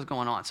 man, like, what is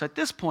going on? So at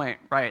this point,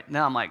 right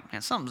now, I'm like,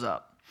 man, something's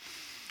up.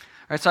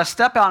 All right, so I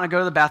step out and I go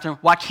to the bathroom.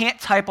 Well, I can't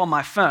type on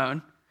my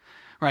phone,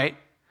 right?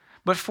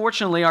 But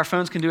fortunately, our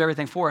phones can do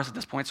everything for us at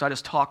this point, so I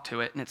just talked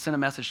to it, and it sent a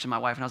message to my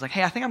wife, and I was like,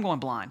 hey, I think I'm going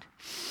blind.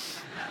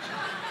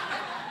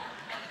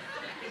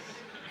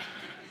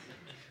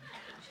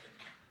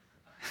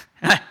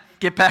 And I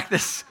get back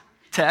this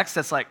text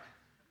that's like,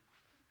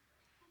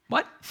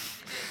 what?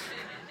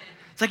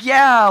 It's like,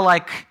 yeah,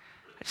 like,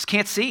 I just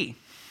can't see.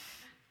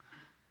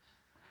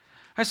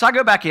 All right, so I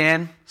go back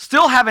in,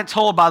 still haven't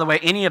told, by the way,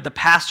 any of the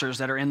pastors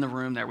that are in the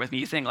room there with me.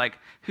 You think, like,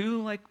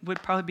 who, like,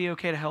 would probably be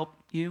okay to help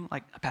you?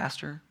 Like, a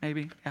pastor,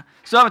 maybe? Yeah.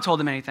 Still haven't told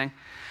them anything.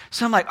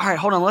 So I'm like, all right,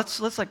 hold on, let's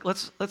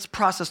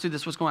process through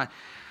this, what's going on.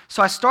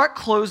 So I start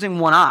closing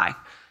one eye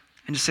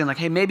and just saying, like,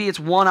 hey, maybe it's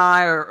one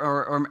eye,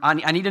 or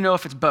I need to know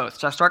if it's both.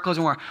 So I start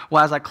closing one eye.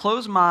 Well, as I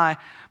close my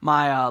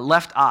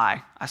left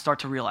eye, I start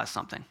to realize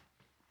something.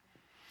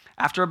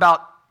 After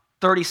about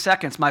 30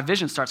 seconds, my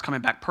vision starts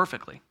coming back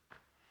perfectly.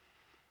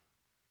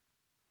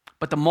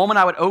 But the moment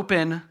I would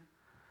open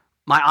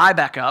my eye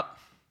back up,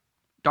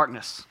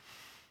 darkness,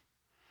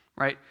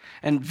 right?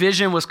 And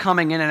vision was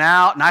coming in and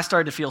out, and I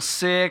started to feel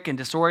sick and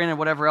disoriented,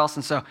 whatever else.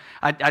 And so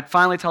I'd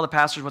finally tell the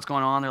pastors what's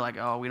going on. They're like,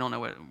 oh, we don't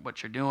know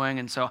what you're doing.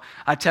 And so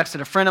I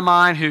texted a friend of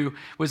mine who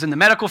was in the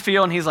medical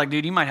field, and he's like,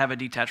 dude, you might have a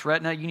detached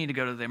retina. You need to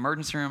go to the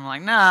emergency room. I'm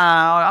like,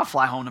 nah, I'll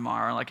fly home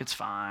tomorrow. Like, it's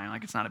fine.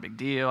 Like, it's not a big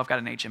deal. I've got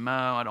an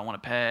HMO. I don't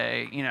want to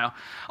pay,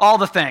 all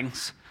the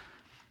things.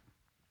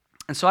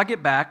 And so I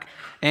get back,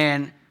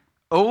 and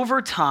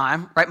over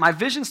time, right, my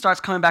vision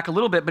starts coming back a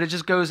little bit, but it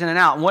just goes in and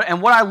out.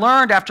 And what I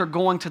learned after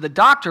going to the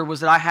doctor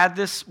was that I had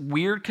this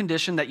weird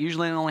condition that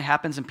usually only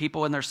happens in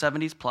people in their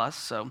 70s plus.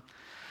 So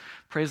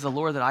praise the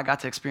Lord that I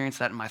got to experience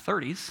that in my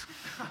 30s.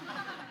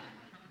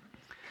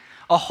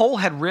 A hole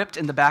had ripped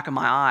in the back of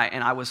my eye,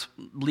 and I was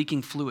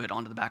leaking fluid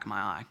onto the back of my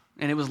eye.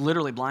 And it was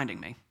literally blinding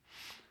me.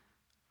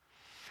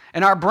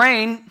 And our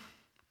brain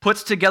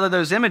puts together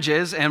those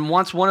images, and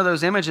once one of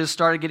those images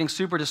started getting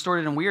super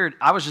distorted and weird,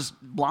 I was just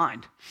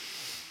blind.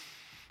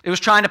 It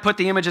was trying to put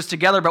the images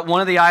together, but one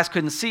of the eyes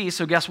couldn't see,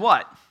 so guess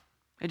what?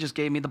 It just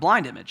gave me the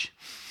blind image,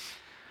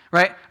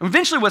 right? And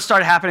eventually what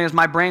started happening is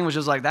my brain was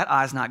just like, that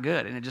eye's not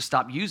good, and it just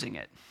stopped using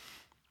it.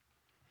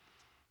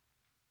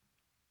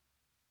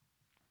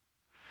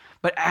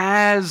 But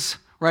as,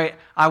 right,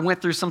 I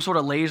went through some sort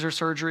of laser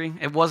surgery.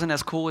 It wasn't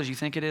as cool as you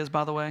think it is,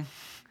 by the way.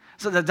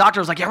 So the doctor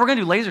was like, yeah, we're going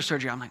to do laser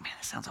surgery. I'm like, man,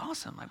 that sounds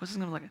awesome. Like, what's this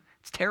going to look like?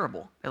 It's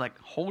terrible. They like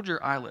hold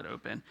your eyelid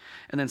open,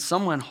 and then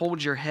someone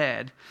holds your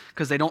head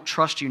because they don't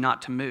trust you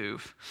not to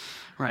move,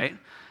 right?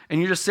 And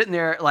you're just sitting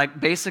there like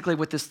basically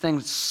with this thing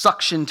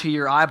suction to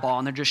your eyeball,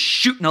 and they're just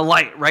shooting a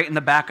light right in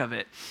the back of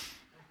it.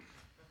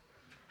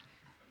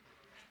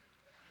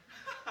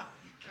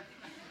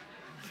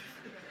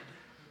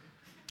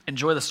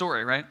 Enjoy the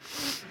story, right?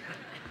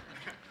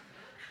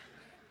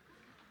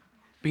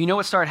 But you know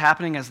what started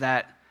happening as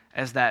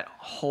that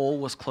hole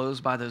was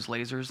closed by those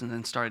lasers and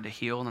then started to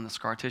heal, and then the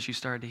scar tissue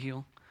started to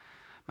heal?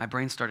 My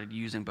brain started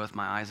using both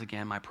my eyes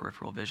again, my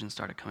peripheral vision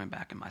started coming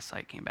back, and my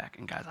sight came back.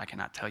 And guys, I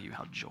cannot tell you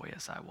how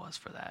joyous I was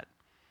for that.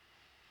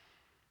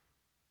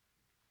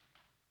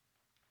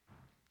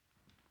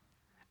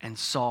 And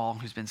Saul,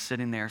 who's been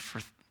sitting there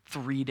for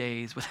 3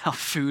 days without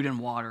food and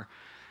water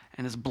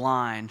and is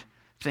blind,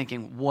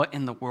 thinking, what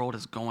in the world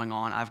is going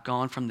on? I've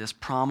gone from this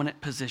prominent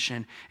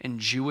position in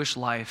Jewish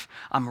life.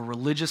 I'm a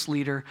religious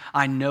leader.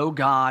 I know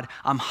God.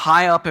 I'm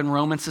high up in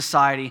Roman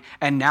society,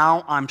 and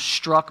now I'm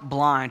struck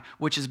blind,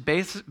 which is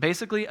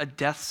basically a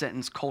death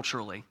sentence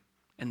culturally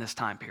in this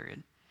time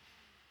period.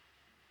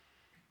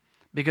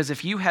 Because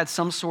if you had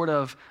some sort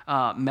of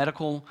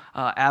medical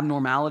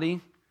abnormality,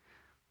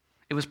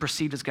 it was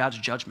perceived as God's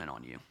judgment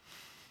on you.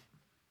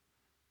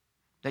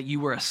 That you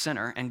were a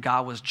sinner, and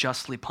God was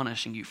justly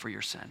punishing you for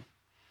your sin.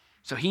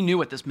 So he knew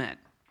what this meant.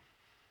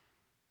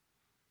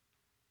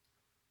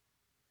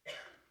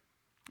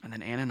 And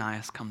then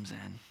Ananias comes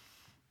in,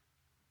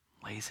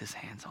 lays his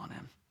hands on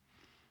him,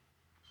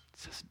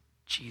 says,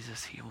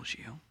 Jesus heals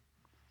you.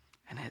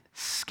 And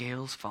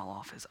scales fall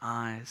off his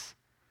eyes.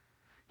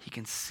 He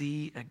can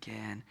see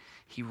again.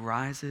 He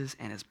rises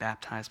and is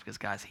baptized because,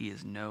 guys, he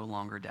is no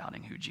longer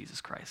doubting who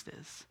Jesus Christ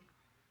is.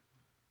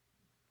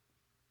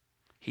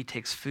 He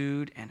takes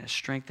food and is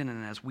strengthened,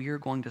 and as we are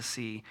going to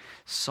see,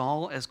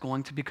 Saul is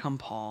going to become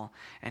Paul,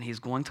 and he's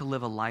going to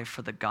live a life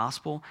for the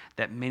gospel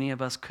that many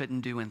of us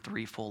couldn't do in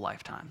 3 full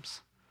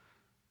lifetimes.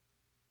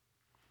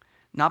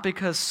 Not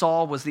because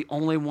Saul was the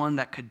only one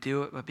that could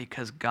do it, but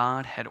because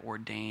God had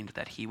ordained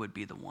that he would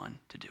be the one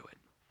to do it.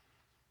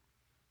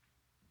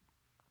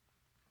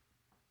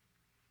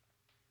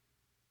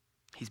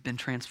 He's been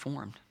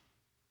transformed.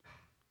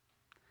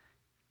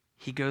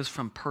 He goes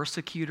from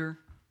persecutor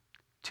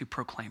to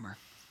proclaimer.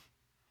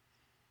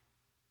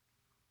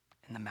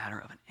 in the matter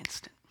of an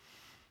instant.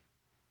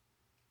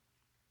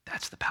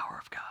 That's the power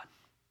of God.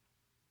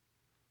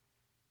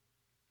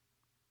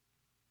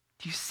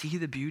 Do you see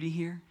the beauty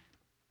here?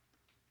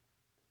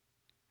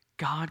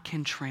 God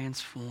can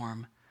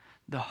transform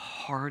the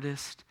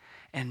hardest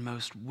and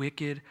most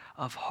wicked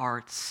of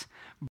hearts,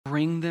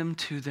 bring them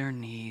to their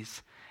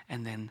knees,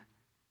 and then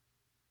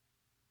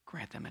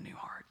grant them a new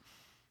heart.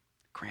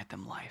 Grant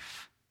them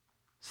life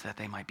so that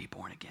they might be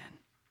born again.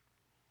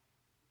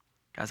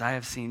 Guys, I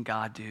have seen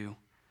God do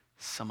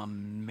some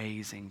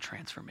amazing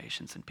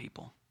transformations in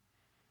people.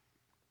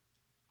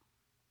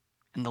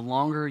 And the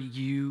longer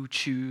you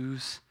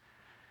choose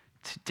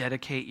to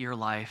dedicate your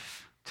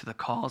life to the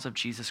cause of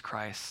Jesus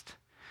Christ,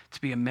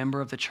 to be a member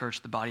of the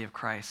church, the body of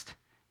Christ,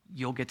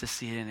 you'll get to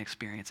see it and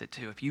experience it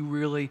too. If you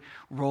really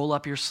roll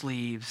up your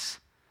sleeves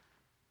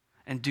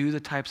and do the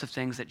types of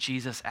things that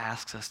Jesus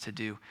asks us to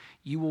do,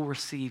 you will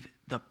receive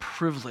the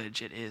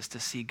privilege it is to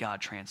see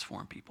God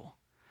transform people.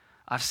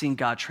 I've seen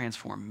God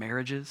transform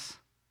marriages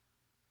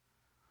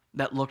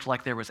that looked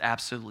like there was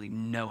absolutely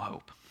no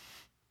hope.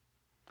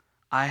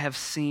 I have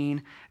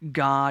seen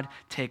God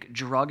take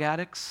drug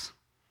addicts,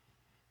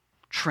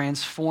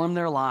 transform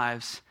their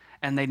lives,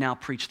 and they now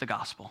preach the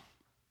gospel.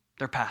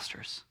 They're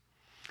pastors.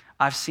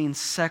 I've seen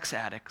sex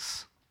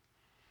addicts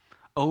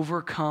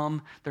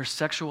overcome their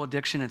sexual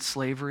addiction and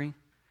slavery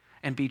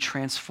and be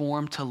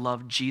transformed to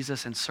love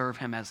Jesus and serve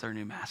him as their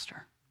new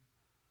master.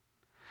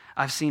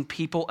 I've seen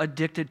people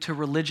addicted to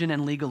religion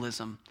and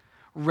legalism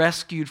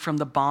rescued from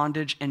the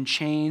bondage and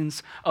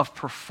chains of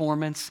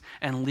performance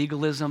and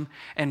legalism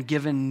and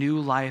given new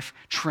life,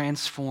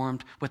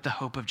 transformed with the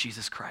hope of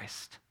Jesus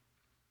Christ.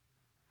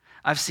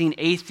 I've seen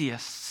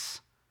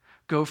atheists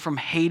go from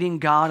hating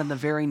God and the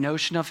very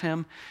notion of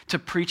him to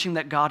preaching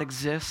that God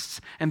exists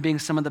and being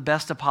some of the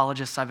best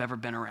apologists I've ever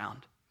been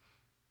around.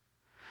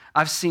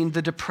 I've seen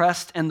the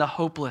depressed and the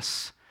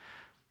hopeless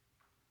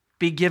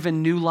be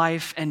given new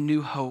life and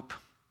new hope,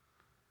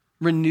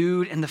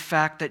 renewed in the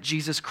fact that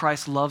Jesus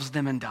Christ loves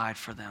them and died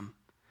for them.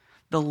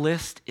 The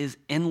list is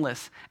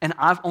endless, and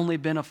I've only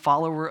been a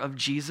follower of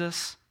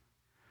Jesus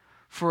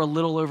for a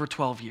little over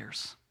 12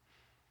 years.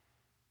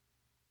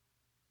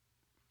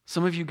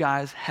 Some of you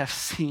guys have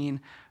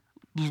seen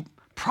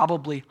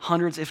probably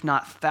hundreds, if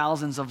not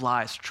thousands of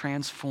lives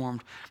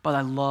transformed by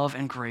the love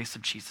and grace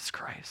of Jesus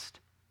Christ.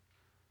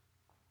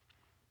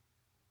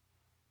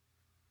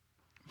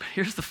 But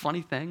here's the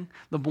funny thing.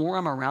 The more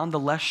I'm around, the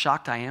less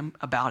shocked I am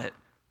about it,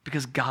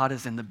 because God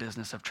is in the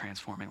business of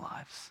transforming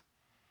lives.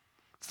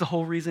 It's the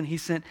whole reason he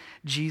sent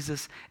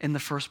Jesus in the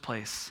first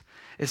place,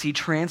 is he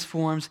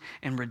transforms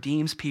and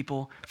redeems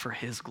people for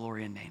his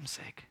glory and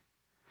namesake.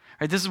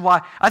 Right, this is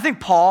why I think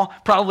Paul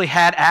probably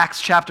had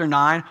Acts chapter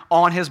 9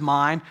 on his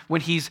mind when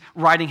he's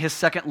writing his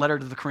second letter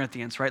to the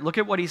Corinthians, right? Look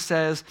at what he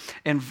says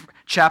in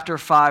chapter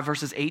 5,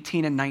 verses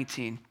 18 and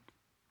 19.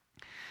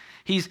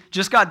 He's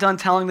just got done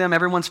telling them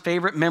everyone's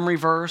favorite memory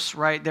verse,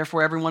 right?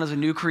 Therefore, everyone is a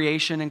new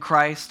creation in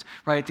Christ,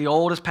 right? The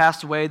old has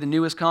passed away, the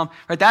new has come,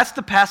 right? That's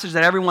the passage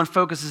that everyone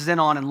focuses in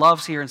on and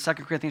loves here in 2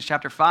 Corinthians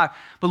chapter 5.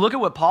 But look at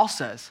what Paul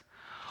says.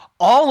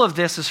 All of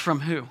this is from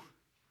who?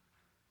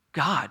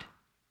 God,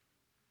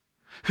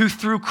 who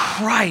through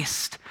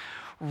Christ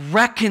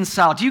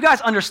reconciled. Do you guys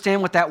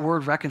understand what that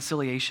word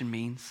reconciliation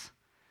means?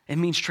 It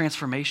means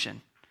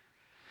transformation.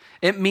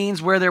 It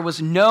means where there was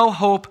no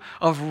hope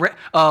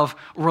of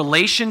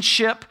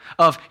relationship,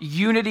 of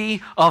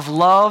unity, of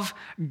love,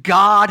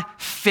 God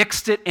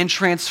fixed it and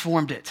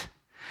transformed it.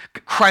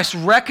 Christ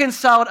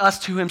reconciled us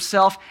to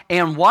himself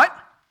and what?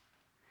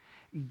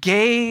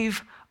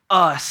 Gave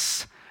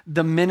us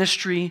the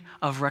ministry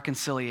of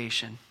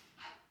reconciliation.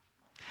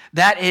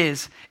 That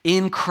is,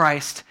 in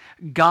Christ,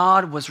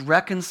 God was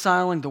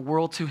reconciling the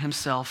world to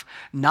himself,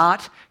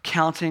 not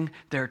counting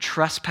their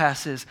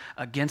trespasses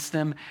against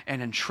them,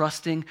 and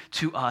entrusting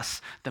to us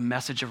the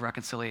message of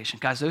reconciliation.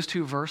 Guys, those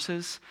two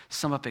verses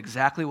sum up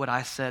exactly what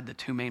I said the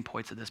two main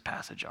points of this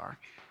passage are.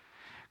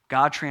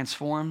 God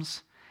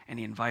transforms, and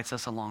he invites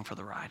us along for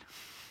the ride.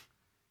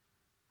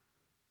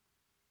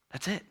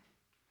 That's it.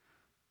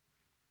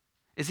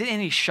 Is it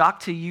any shock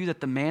to you that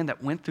the man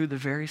that went through the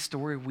very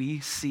story we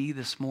see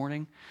this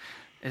morning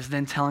is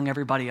then telling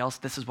everybody else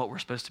this is what we're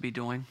supposed to be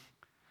doing?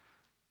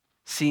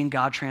 Seeing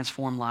God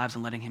transform lives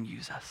and letting him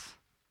use us.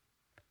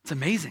 It's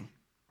amazing.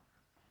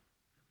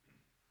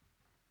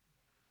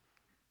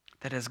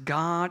 That as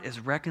God is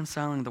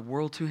reconciling the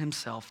world to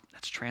himself,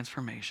 that's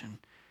transformation,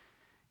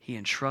 he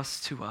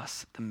entrusts to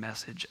us the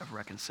message of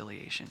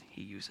reconciliation.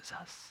 He uses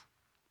us.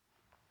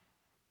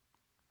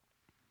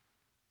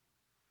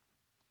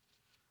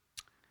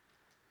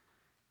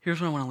 Here's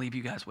what I want to leave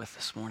you guys with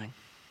this morning.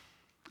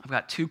 I've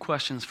got two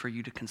questions for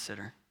you to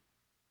consider.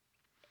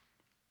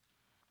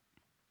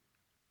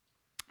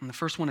 And the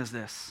first one is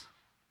this.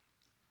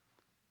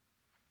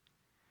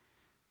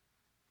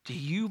 Do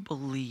you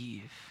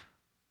believe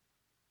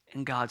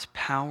in God's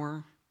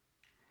power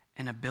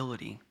and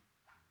ability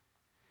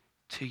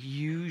to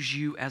use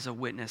you as a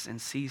witness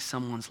and see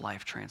someone's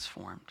life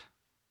transformed?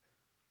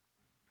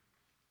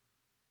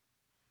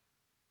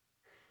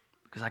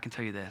 Because I can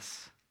tell you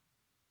this.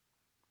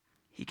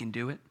 He can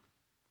do it,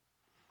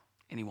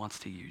 and he wants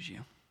to use you.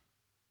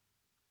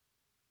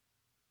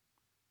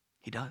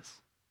 He does.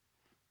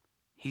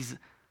 He's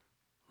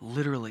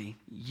literally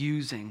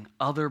using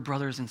other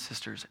brothers and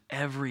sisters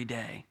every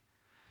day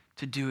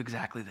to do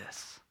exactly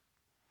this.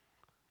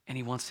 And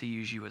he wants to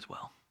use you as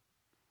well.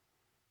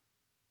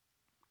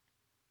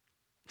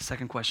 The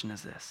second question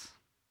is this.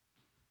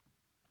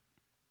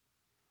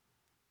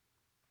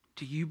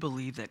 Do you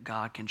believe that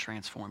God can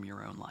transform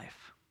your own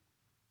life?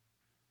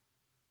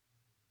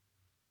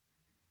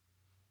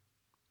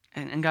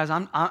 And guys,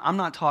 I'm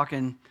not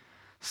talking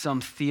some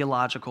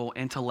theological,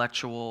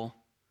 intellectual,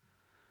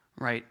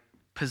 right,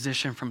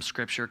 position from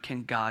Scripture.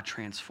 Can God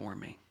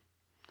transform me?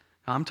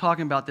 I'm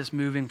talking about this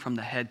moving from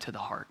the head to the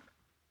heart.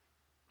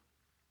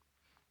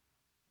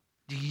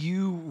 Do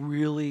you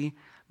really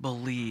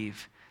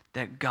believe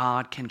that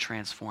God can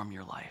transform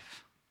your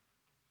life?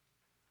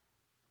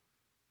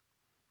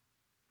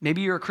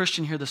 Maybe you're a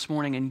Christian here this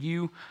morning and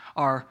you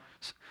are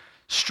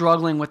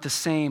struggling with the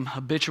same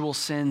habitual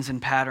sins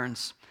and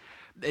patterns,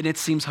 and it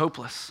seems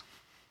hopeless.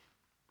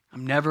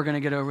 I'm never going to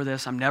get over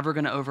this. I'm never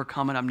going to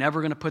overcome it. I'm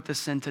never going to put this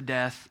sin to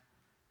death.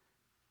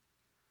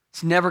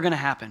 It's never going to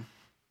happen.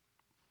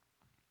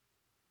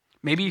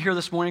 Maybe you're here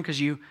this morning because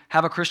you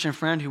have a Christian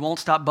friend who won't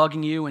stop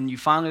bugging you, and you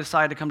finally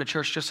decided to come to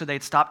church just so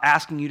they'd stop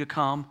asking you to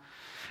come.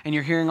 And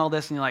you're hearing all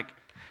this and you're like,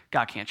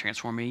 God can't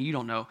transform me. You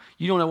don't know.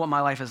 You don't know what my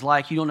life is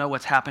like. You don't know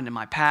what's happened in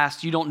my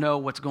past. You don't know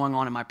what's going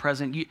on in my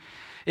present.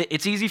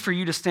 It's easy for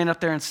you to stand up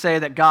there and say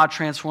that God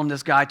transformed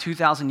this guy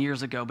 2,000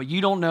 years ago, but you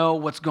don't know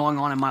what's going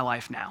on in my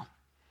life now.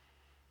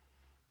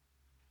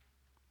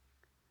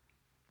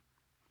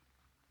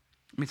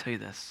 Let me tell you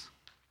this.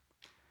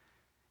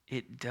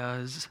 It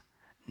does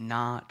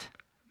not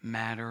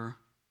matter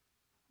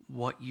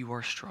what you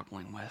are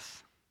struggling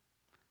with.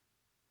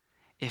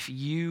 If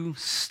you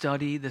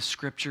study the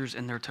Scriptures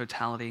in their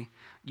totality,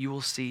 you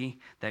will see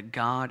that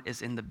God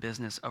is in the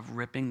business of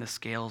ripping the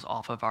scales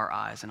off of our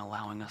eyes and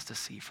allowing us to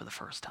see for the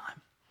first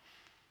time.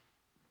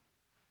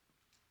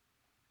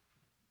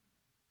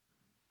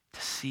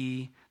 To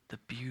see the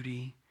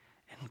beauty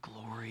and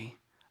glory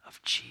of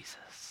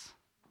Jesus.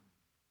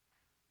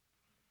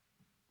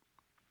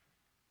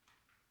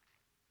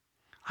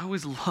 I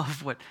always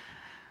love what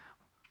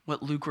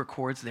Luke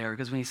records there,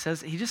 because when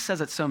he just says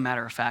it so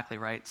matter-of-factly,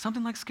 right?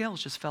 Something like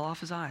scales just fell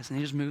off his eyes, and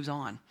he just moves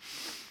on. And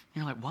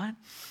you're like, what?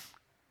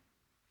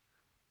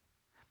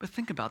 But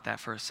think about that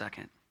for a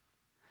second.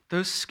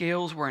 Those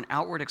scales were an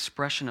outward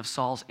expression of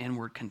Saul's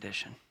inward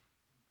condition.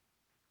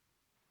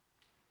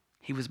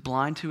 He was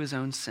blind to his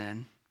own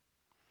sin.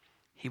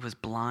 He was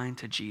blind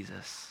to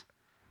Jesus.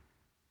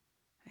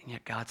 And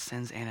yet God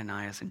sends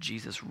Ananias, and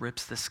Jesus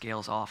rips the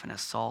scales off, and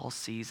as Saul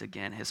sees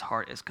again, his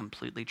heart is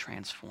completely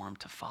transformed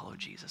to follow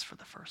Jesus for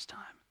the first time.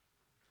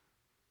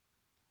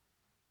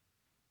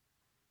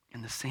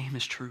 And the same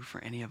is true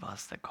for any of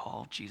us that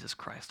call Jesus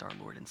Christ our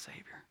Lord and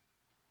Savior.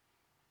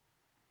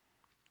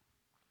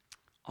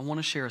 I want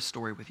to share a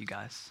story with you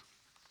guys.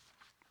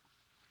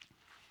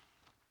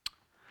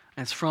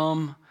 And it's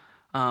from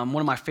one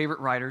of my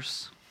favorite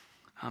writers.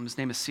 His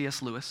name is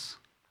C.S. Lewis.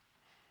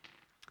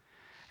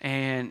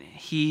 And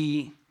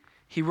he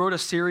wrote a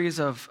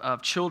series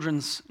of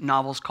children's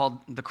novels called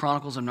The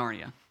Chronicles of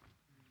Narnia.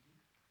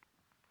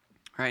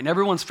 Right? And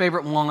everyone's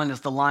favorite one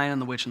is The Lion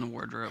and the Witch and the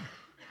Wardrobe.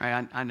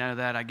 Right? I know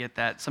that. I get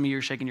that. Some of you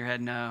are shaking your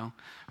head no.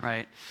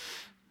 Right?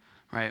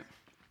 Right?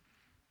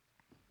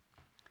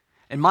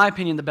 In my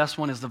opinion, the best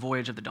one is The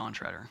Voyage of the Dawn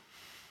Treader.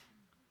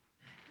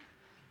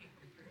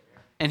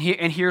 And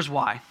here's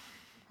why.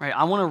 Right?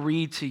 I want to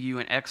read to you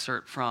an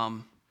excerpt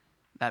from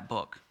that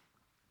book.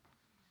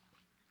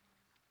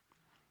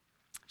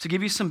 To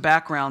give you some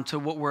background to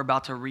what we're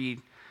about to read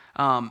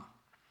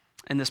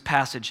in this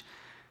passage,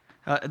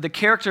 the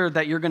character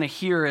that you're going to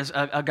hear is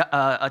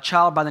a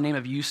child by the name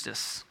of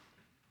Eustace.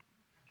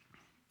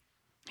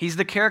 He's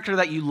the character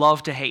that you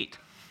love to hate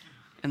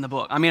in the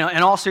book. I mean,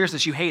 in all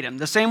seriousness, you hate him.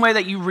 The same way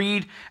that you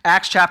read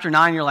Acts chapter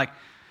 9, you're like,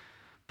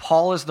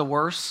 Paul is the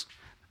worst.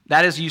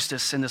 That is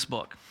Eustace in this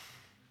book.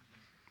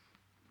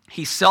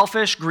 He's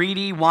selfish,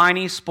 greedy,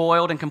 whiny,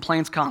 spoiled, and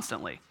complains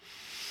constantly.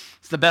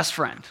 It's the best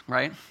friend,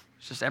 right?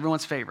 It's just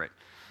everyone's favorite.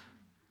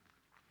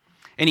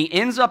 And he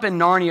ends up in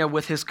Narnia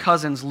with his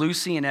cousins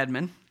Lucy and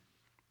Edmund,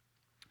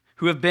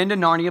 who have been to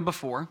Narnia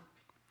before.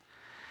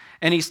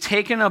 And he's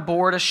taken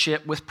aboard a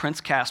ship with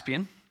Prince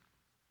Caspian,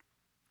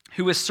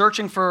 who is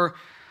searching for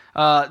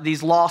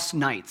these lost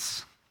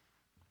knights.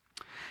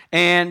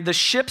 And the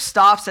ship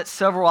stops at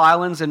several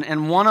islands,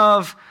 and one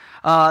of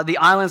the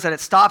islands that it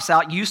stops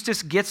at,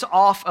 Eustace gets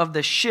off of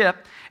the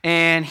ship,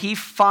 and he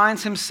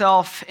finds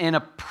himself in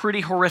a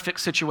pretty horrific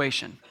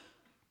situation.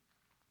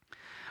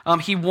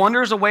 He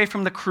wanders away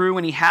from the crew,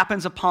 and he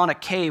happens upon a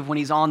cave when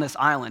he's on this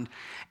island.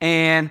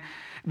 And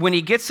when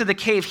he gets to the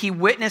cave, he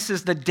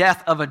witnesses the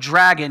death of a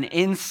dragon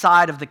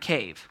inside of the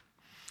cave.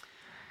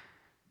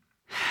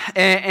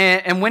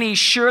 And when he's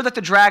sure that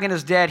the dragon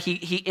is dead,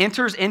 he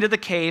enters into the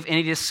cave, and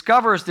he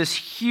discovers this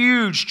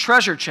huge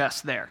treasure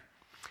chest there.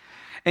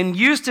 And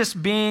Eustace,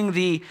 being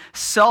the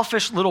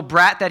selfish little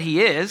brat that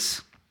he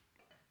is,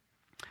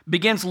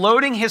 begins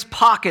loading his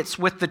pockets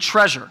with the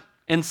treasure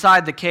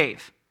inside the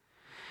cave.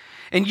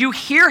 And you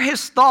hear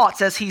his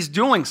thoughts as he's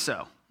doing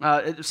so.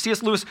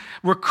 C.S. Lewis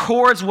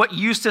records what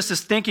Eustace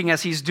is thinking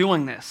as he's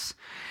doing this.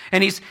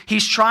 And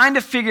he's trying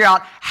to figure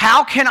out,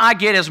 how can I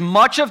get as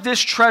much of this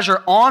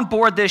treasure on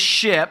board this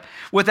ship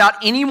without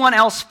anyone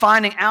else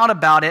finding out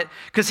about it,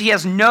 because he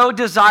has no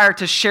desire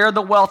to share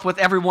the wealth with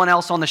everyone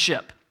else on the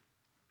ship.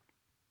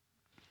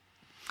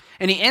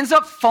 And he ends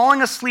up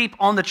falling asleep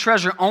on the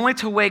treasure only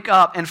to wake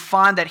up and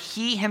find that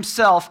he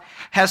himself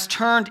has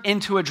turned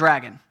into a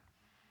dragon.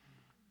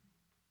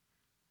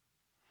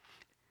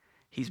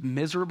 He's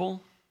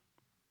miserable,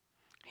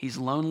 he's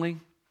lonely,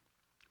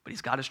 but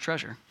he's got his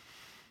treasure.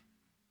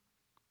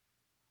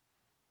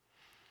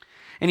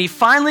 And he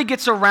finally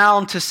gets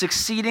around to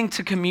succeeding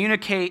to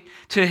communicate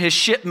to his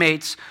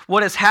shipmates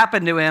what has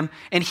happened to him,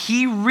 and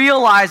he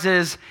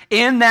realizes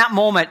in that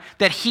moment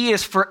that he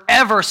is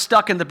forever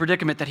stuck in the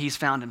predicament that he's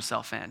found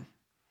himself in.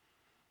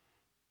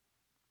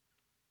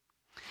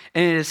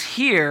 And it is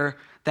here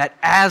that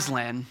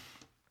Aslan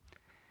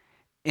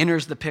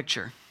enters the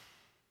picture.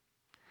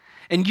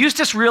 And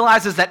Eustace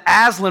realizes that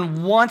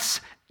Aslan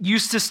wants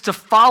Eustace to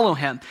follow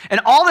him. And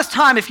all this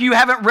time, if you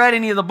haven't read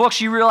any of the books,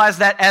 you realize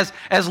that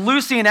as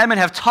Lucy and Edmund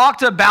have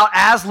talked about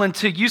Aslan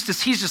to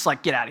Eustace, he's just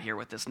like, get out of here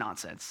with this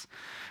nonsense,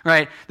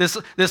 right?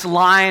 This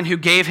lion who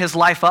gave his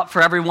life up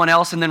for everyone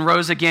else and then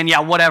rose again,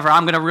 yeah, whatever,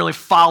 I'm going to really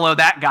follow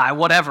that guy,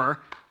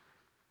 whatever.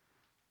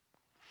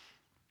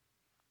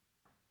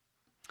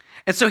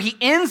 And so he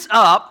ends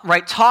up,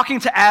 right, talking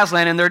to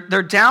Aslan, and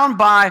they're down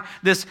by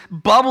this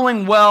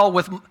bubbling well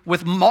with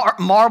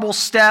marble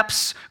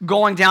steps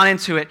going down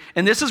into it.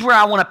 And this is where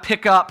I want to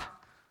pick up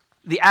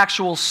the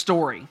actual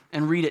story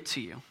and read it to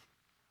you.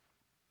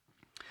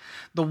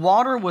 The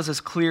water was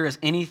as clear as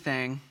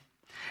anything,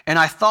 and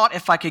I thought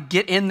if I could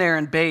get in there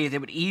and bathe, it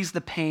would ease the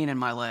pain in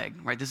my leg.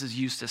 Right, this is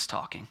Eustace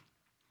talking.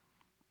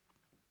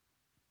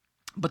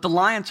 But the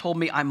lion told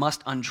me I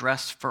must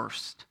undress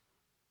first.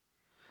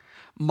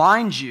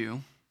 Mind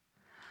you,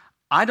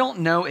 I don't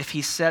know if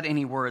he said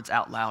any words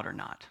out loud or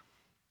not.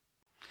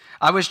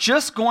 I was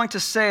just going to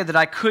say that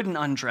I couldn't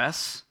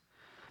undress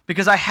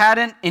because I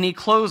hadn't any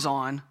clothes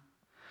on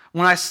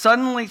when I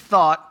suddenly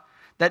thought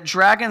that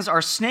dragons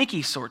are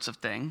snaky sorts of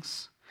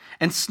things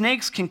and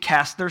snakes can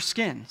cast their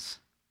skins.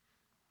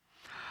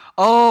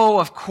 Oh,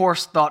 of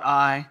course, thought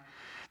I,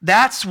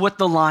 that's what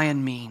the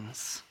lion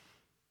means.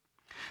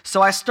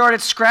 So I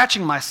started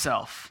scratching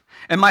myself,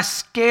 and my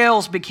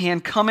scales began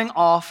coming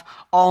off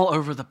all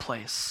over the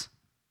place.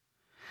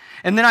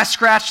 And then I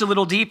scratched a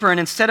little deeper, and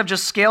instead of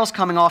just scales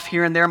coming off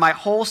here and there, my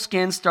whole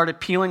skin started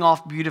peeling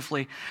off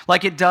beautifully,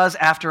 like it does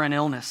after an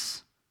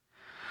illness.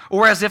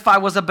 Or as if I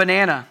was a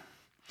banana.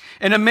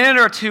 In a minute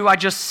or two, I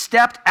just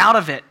stepped out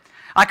of it.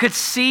 I could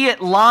see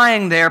it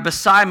lying there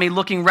beside me,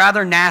 looking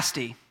rather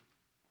nasty.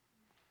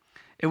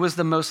 It was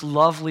the most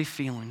lovely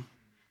feeling.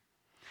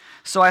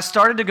 So I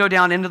started to go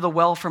down into the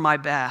well for my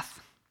bath.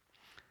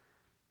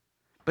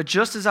 But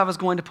just as I was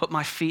going to put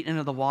my feet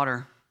into the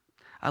water,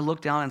 I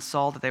looked down and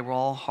saw that they were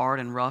all hard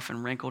and rough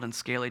and wrinkled and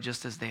scaly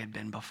just as they had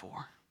been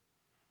before.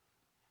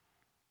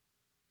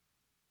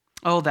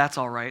 Oh, that's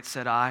all right,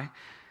 said I.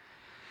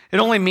 It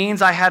only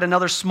means I had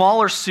another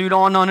smaller suit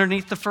on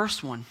underneath the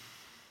first one.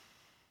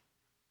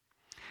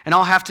 And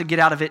I'll have to get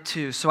out of it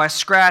too. So I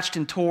scratched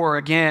and tore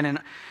again, and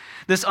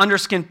this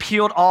underskin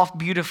peeled off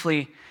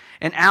beautifully,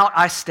 and out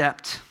I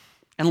stepped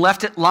and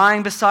left it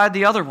lying beside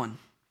the other one,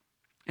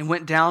 and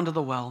went down to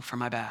the well for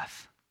my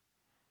bath.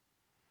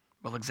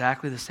 Well,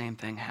 exactly the same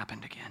thing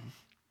happened again.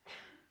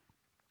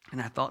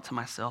 And I thought to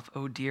myself,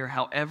 oh dear,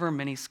 however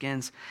many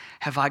skins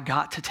have I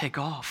got to take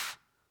off?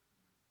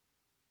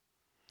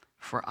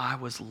 For I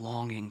was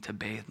longing to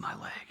bathe my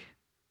leg.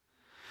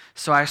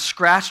 So I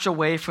scratched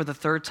away for the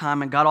third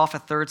time and got off a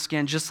third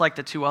skin just like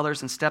the two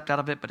others and stepped out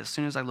of it. But as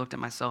soon as I looked at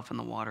myself in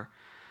the water,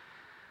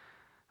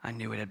 I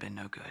knew it had been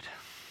no good.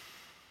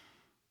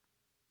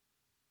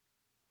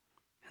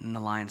 And the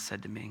lion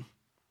said to me,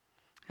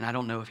 and I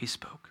don't know if he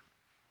spoke,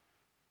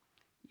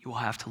 you will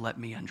have to let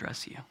me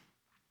undress you.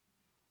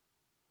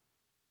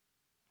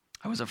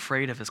 I was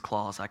afraid of his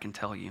claws, I can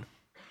tell you.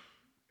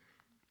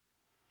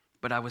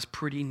 But I was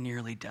pretty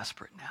nearly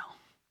desperate now.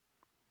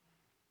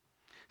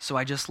 So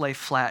I just lay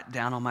flat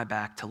down on my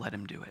back to let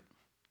him do it.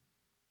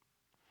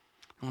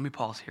 And let me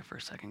pause here for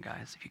a second,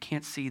 guys. If you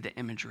can't see the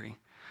imagery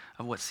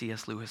of what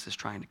C.S. Lewis is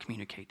trying to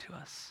communicate to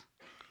us.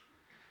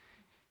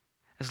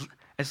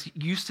 As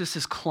Eustace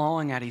is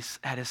clawing at his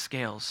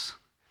scales,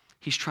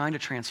 he's trying to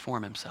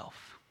transform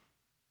himself.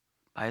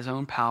 By his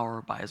own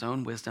power, by his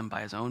own wisdom,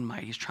 by his own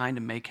might, he's trying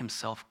to make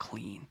himself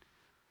clean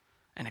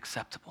and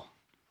acceptable.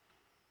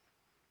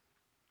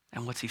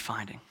 And what's he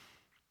finding?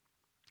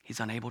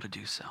 He's unable to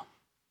do so.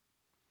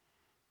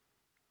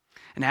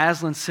 And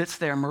Aslan sits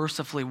there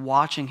mercifully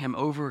watching him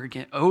over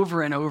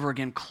and over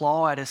again,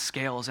 claw at his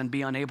scales and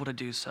be unable to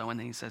do so. And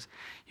then he says,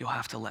 you'll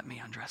have to let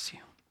me undress you.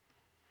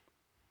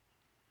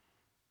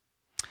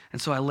 And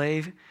so I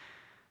lay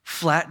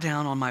flat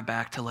down on my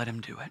back to let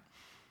him do it.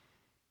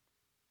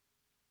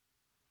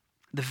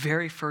 The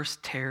very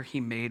first tear he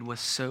made was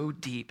so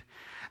deep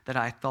that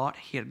I thought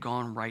he had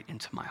gone right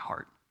into my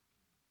heart.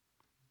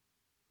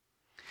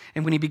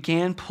 And when he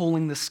began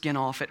pulling the skin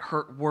off, it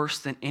hurt worse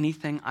than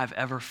anything I've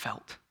ever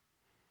felt.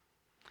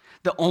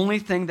 The only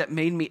thing that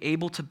made me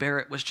able to bear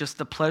it was just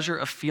the pleasure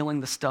of feeling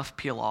the stuff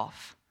peel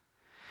off.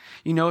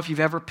 You know, if you've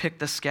ever picked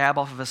the scab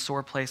off of a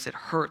sore place, it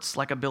hurts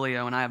like a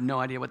bilio, and I have no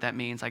idea what that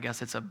means. I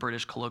guess it's a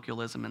British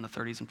colloquialism in the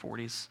 30s and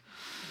 40s.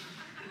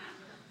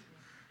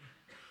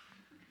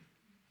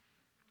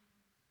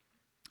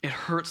 It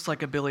hurts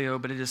like a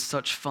bilio, but it is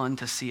such fun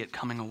to see it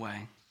coming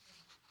away.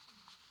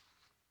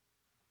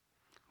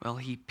 Well,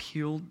 he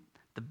peeled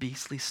the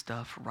beastly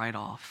stuff right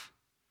off,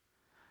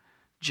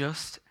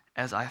 just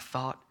as I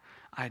thought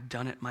I'd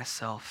done it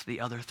myself the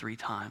other 3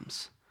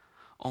 times,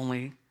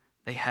 only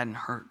they hadn't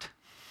hurt.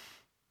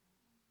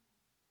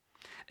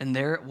 And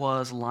there it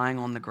was lying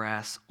on the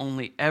grass,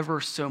 only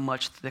ever so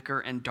much thicker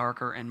and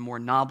darker and more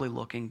knobbly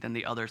looking than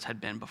the others had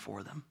been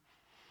before them.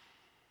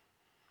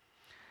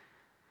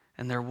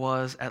 And there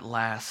was at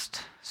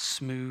last,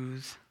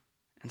 smooth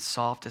and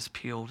soft as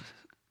peeled,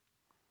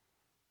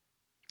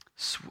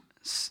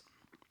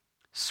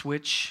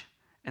 switch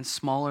and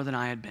smaller than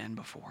I had been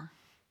before.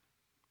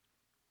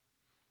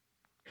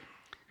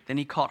 Then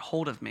he caught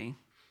hold of me.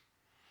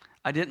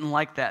 I didn't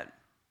like that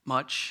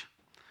much,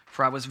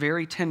 for I was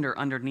very tender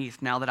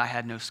underneath now that I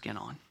had no skin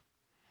on.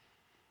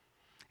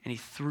 And he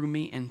threw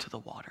me into the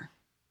water.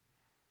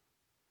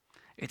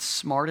 It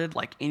smarted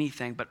like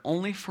anything, but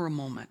only for a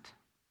moment.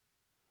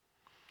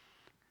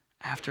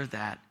 After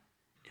that,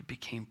 it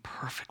became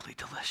perfectly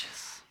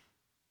delicious.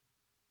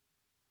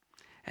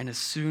 And as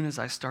soon as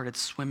I started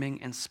swimming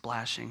and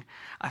splashing,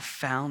 I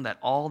found that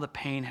all the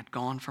pain had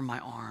gone from my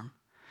arm.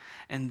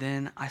 And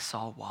then I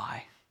saw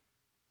why.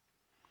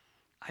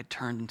 I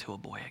turned into a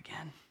boy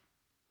again.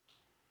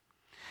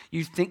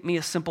 You'd think me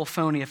a simple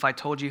phony if I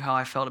told you how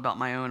I felt about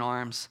my own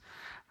arms.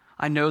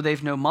 I know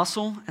they've no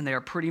muscle and they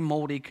are pretty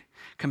moldy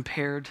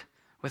compared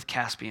with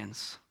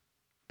Caspian's,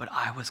 but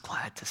I was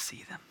glad to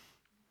see them.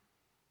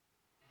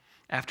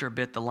 After a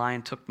bit, the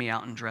lion took me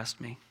out and dressed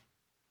me.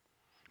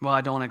 Well,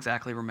 I don't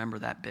exactly remember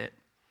that bit,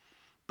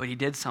 but he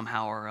did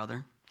somehow or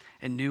other,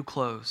 in new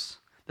clothes,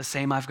 the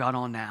same I've got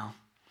on now,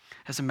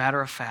 as a matter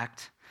of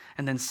fact,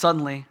 and then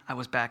suddenly I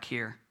was back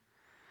here,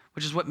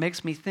 which is what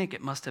makes me think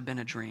it must have been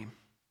a dream.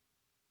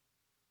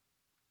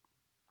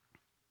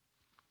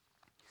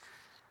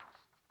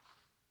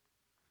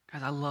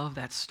 Guys, I love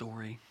that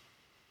story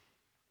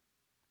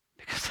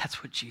because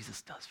that's what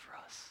Jesus does for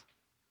us.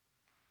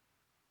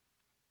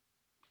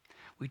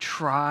 We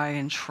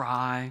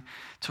try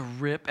to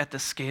rip at the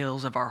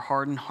scales of our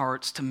hardened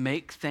hearts, to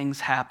make things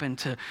happen,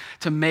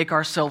 to make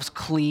ourselves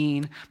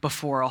clean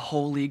before a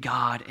holy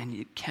God, and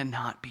it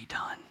cannot be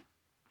done.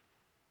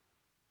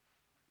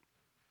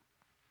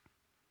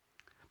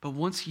 But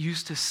once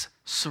Eustace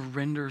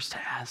surrenders to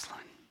Aslan,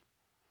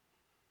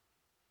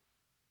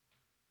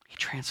 he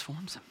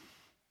transforms him.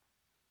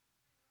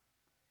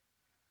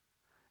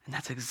 And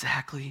that's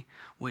exactly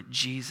what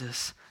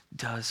Jesus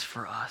does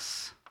for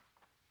us.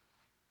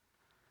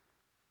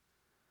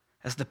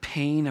 As the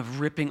pain of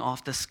ripping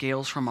off the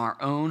scales from our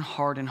own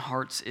hardened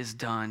hearts is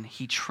done,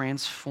 he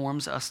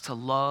transforms us to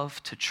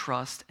love, to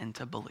trust, and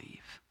to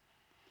believe.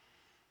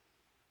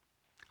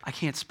 I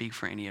can't speak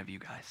for any of you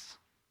guys,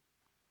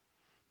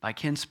 but I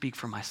can speak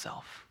for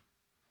myself.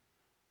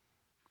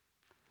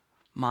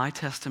 My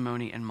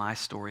testimony and my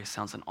story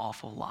sounds an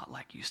awful lot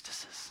like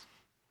Eustace's.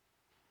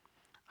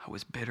 I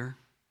was bitter.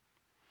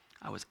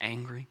 I was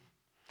angry.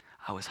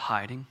 I was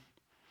hiding.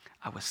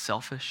 I was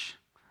selfish.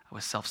 I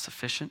was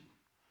self-sufficient.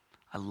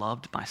 I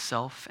loved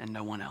myself and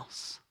no one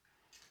else.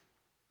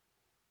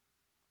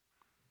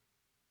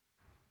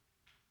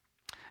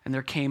 And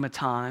there came a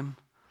time,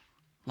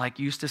 like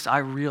Eustace, I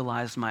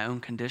realized my own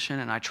condition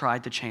and I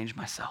tried to change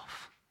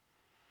myself.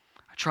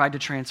 I tried to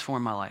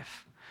transform my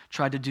life,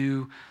 tried to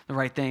do the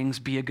right things,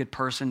 be a good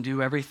person,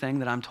 do everything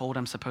that I'm told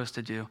I'm supposed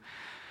to do.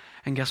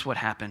 And guess what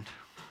happened?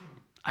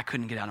 I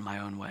couldn't get out of my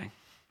own way.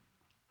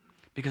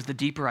 Because the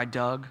deeper I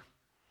dug,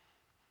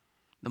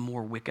 the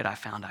more wicked I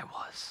found I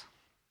was.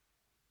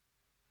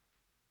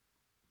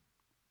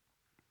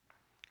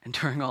 And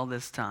during all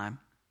this time,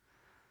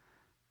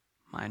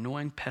 my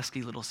annoying,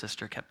 pesky little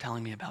sister kept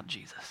telling me about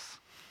Jesus.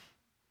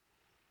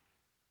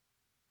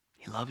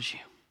 He loves you.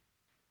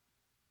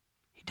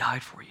 He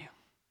died for you.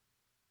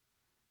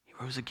 He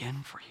rose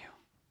again for you.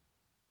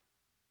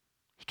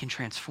 He can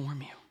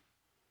transform you.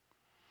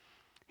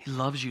 He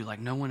loves you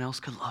like no one else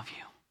could love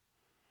you.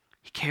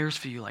 He cares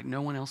for you like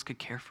no one else could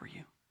care for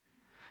you.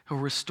 He'll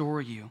restore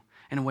you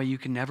in a way you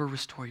can never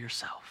restore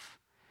yourself.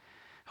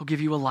 He'll give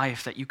you a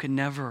life that you could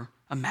never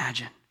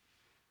imagine.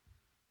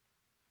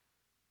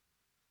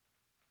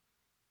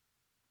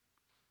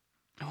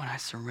 And when I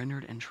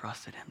surrendered and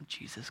trusted him,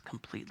 Jesus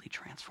completely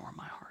transformed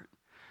my heart.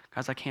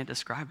 Guys, I can't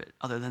describe it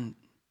other than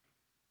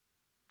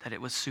that it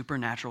was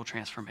supernatural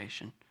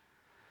transformation.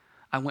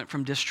 I went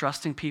from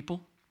distrusting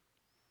people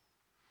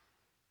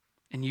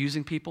and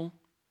using people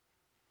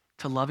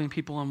to loving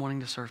people and wanting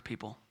to serve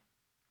people.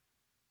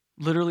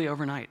 Literally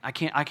overnight. I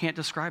can't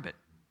describe it.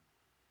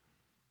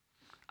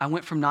 I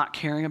went from not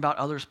caring about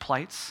others'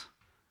 plights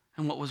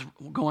and what was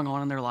going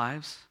on in their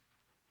lives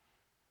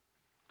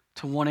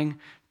to wanting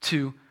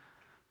to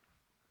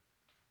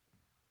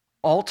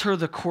alter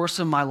the course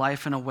of my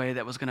life in a way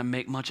that was going to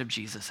make much of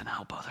Jesus and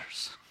help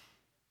others.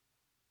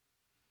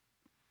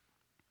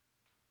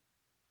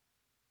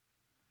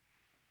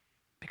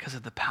 Because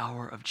of the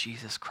power of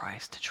Jesus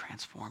Christ to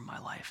transform my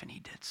life, and he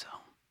did so.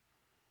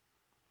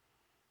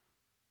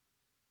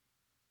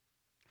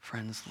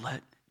 Friends,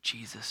 let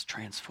Jesus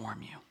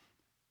transform you.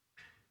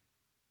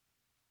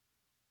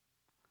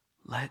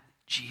 Let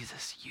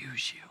Jesus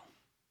use you.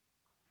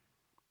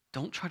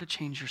 Don't try to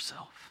change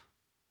yourself.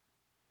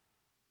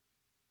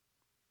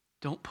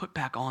 Don't put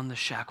back on the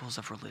shackles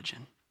of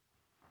religion.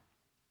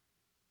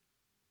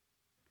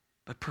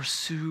 But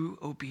pursue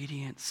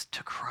obedience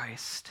to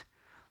Christ.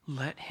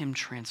 Let him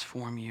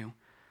transform you.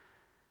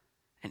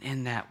 And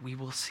in that, we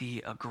will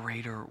see a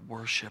greater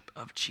worship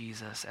of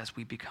Jesus as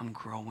we become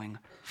growing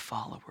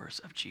followers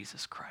of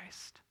Jesus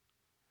Christ.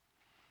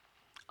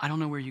 I don't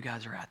know where you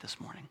guys are at this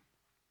morning.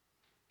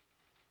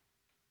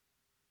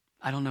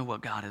 I don't know what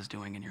God is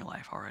doing in your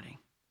life already.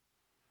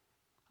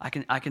 I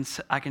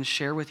can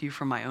share with you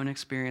from my own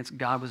experience,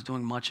 God was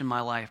doing much in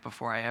my life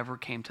before I ever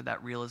came to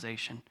that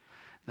realization,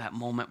 that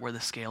moment where the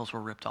scales were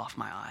ripped off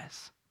my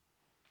eyes.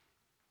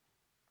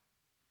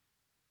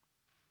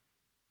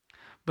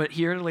 But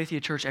here at Aletheia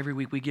Church, every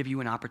week we give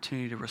you an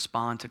opportunity to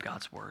respond to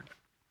God's word.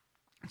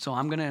 And so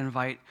I'm going to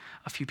invite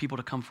a few people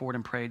to come forward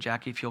and pray.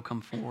 Jackie, if you'll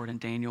come forward, and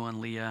Daniel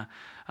and Leah,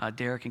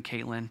 Derek and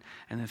Caitlin,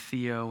 and then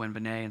Theo and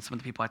Vinay, and some of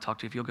the people I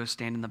talked to, if you'll go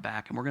stand in the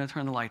back. And we're going to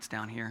turn the lights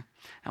down here.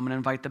 I'm going to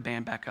invite the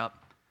band back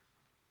up.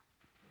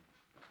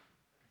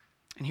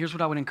 And here's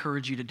what I would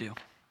encourage you to do.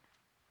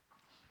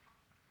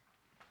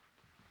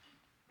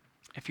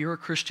 If you're a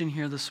Christian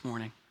here this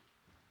morning,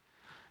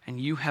 and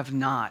you have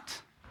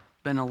not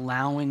been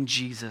allowing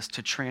Jesus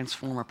to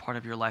transform a part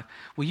of your life,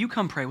 will you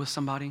come pray with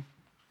somebody?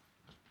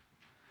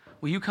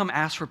 Will you come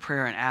ask for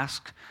prayer and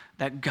ask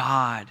that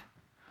God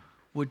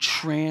would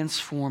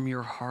transform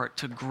your heart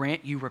to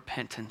grant you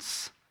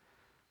repentance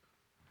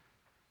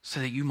so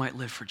that you might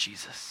live for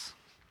Jesus?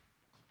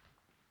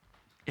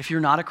 If you're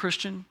not a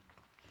Christian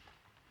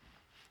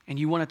and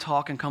you want to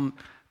talk and come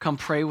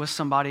pray with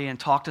somebody and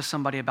talk to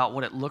somebody about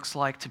what it looks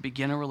like to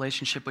begin a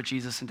relationship with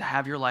Jesus and to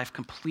have your life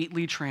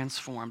completely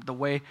transformed the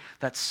way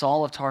that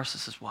Saul of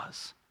Tarsus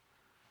was,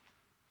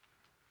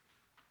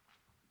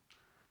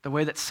 the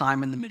way that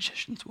Simon the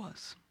magician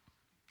was,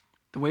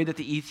 the way that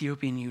the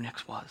Ethiopian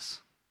eunuch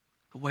was,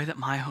 the way that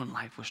my own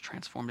life was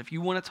transformed. If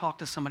you want to talk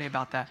to somebody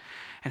about that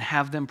and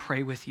have them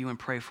pray with you and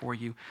pray for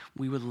you,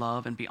 we would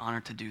love and be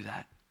honored to do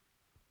that.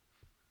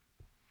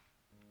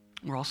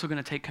 We're also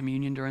going to take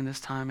communion during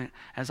this time. And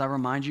as I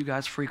remind you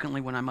guys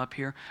frequently when I'm up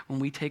here, when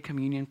we take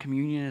communion,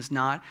 communion is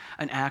not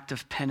an act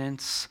of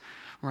penance,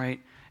 right?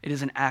 It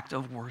is an act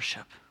of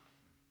worship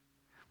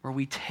where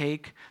we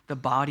take the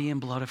body and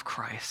blood of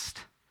Christ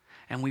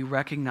and we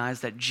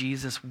recognize that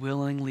Jesus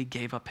willingly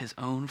gave up his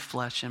own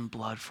flesh and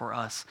blood for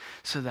us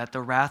so that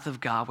the wrath of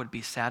God would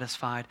be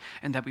satisfied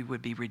and that we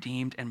would be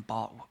redeemed and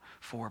bought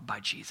for by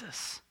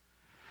Jesus.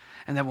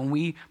 And that when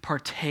we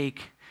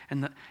partake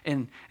in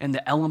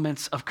the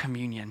elements of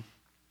communion,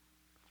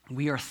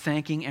 we are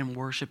thanking and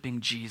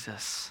worshiping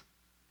Jesus.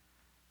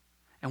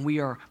 And we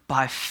are,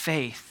 by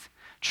faith,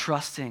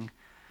 trusting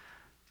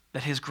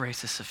that his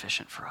grace is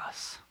sufficient for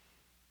us.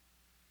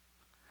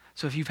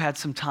 So if you've had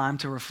some time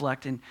to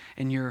reflect in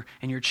your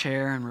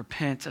chair and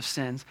repent of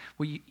sins,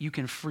 well, you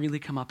can freely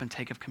come up and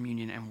take of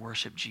communion and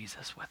worship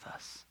Jesus with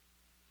us.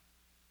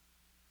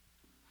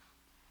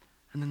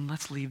 And then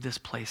let's leave this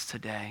place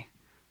today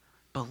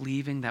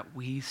believing that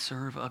we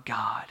serve a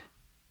God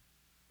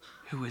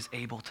who is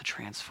able to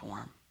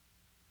transform,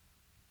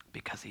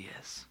 because he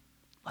is.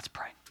 Let's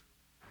pray.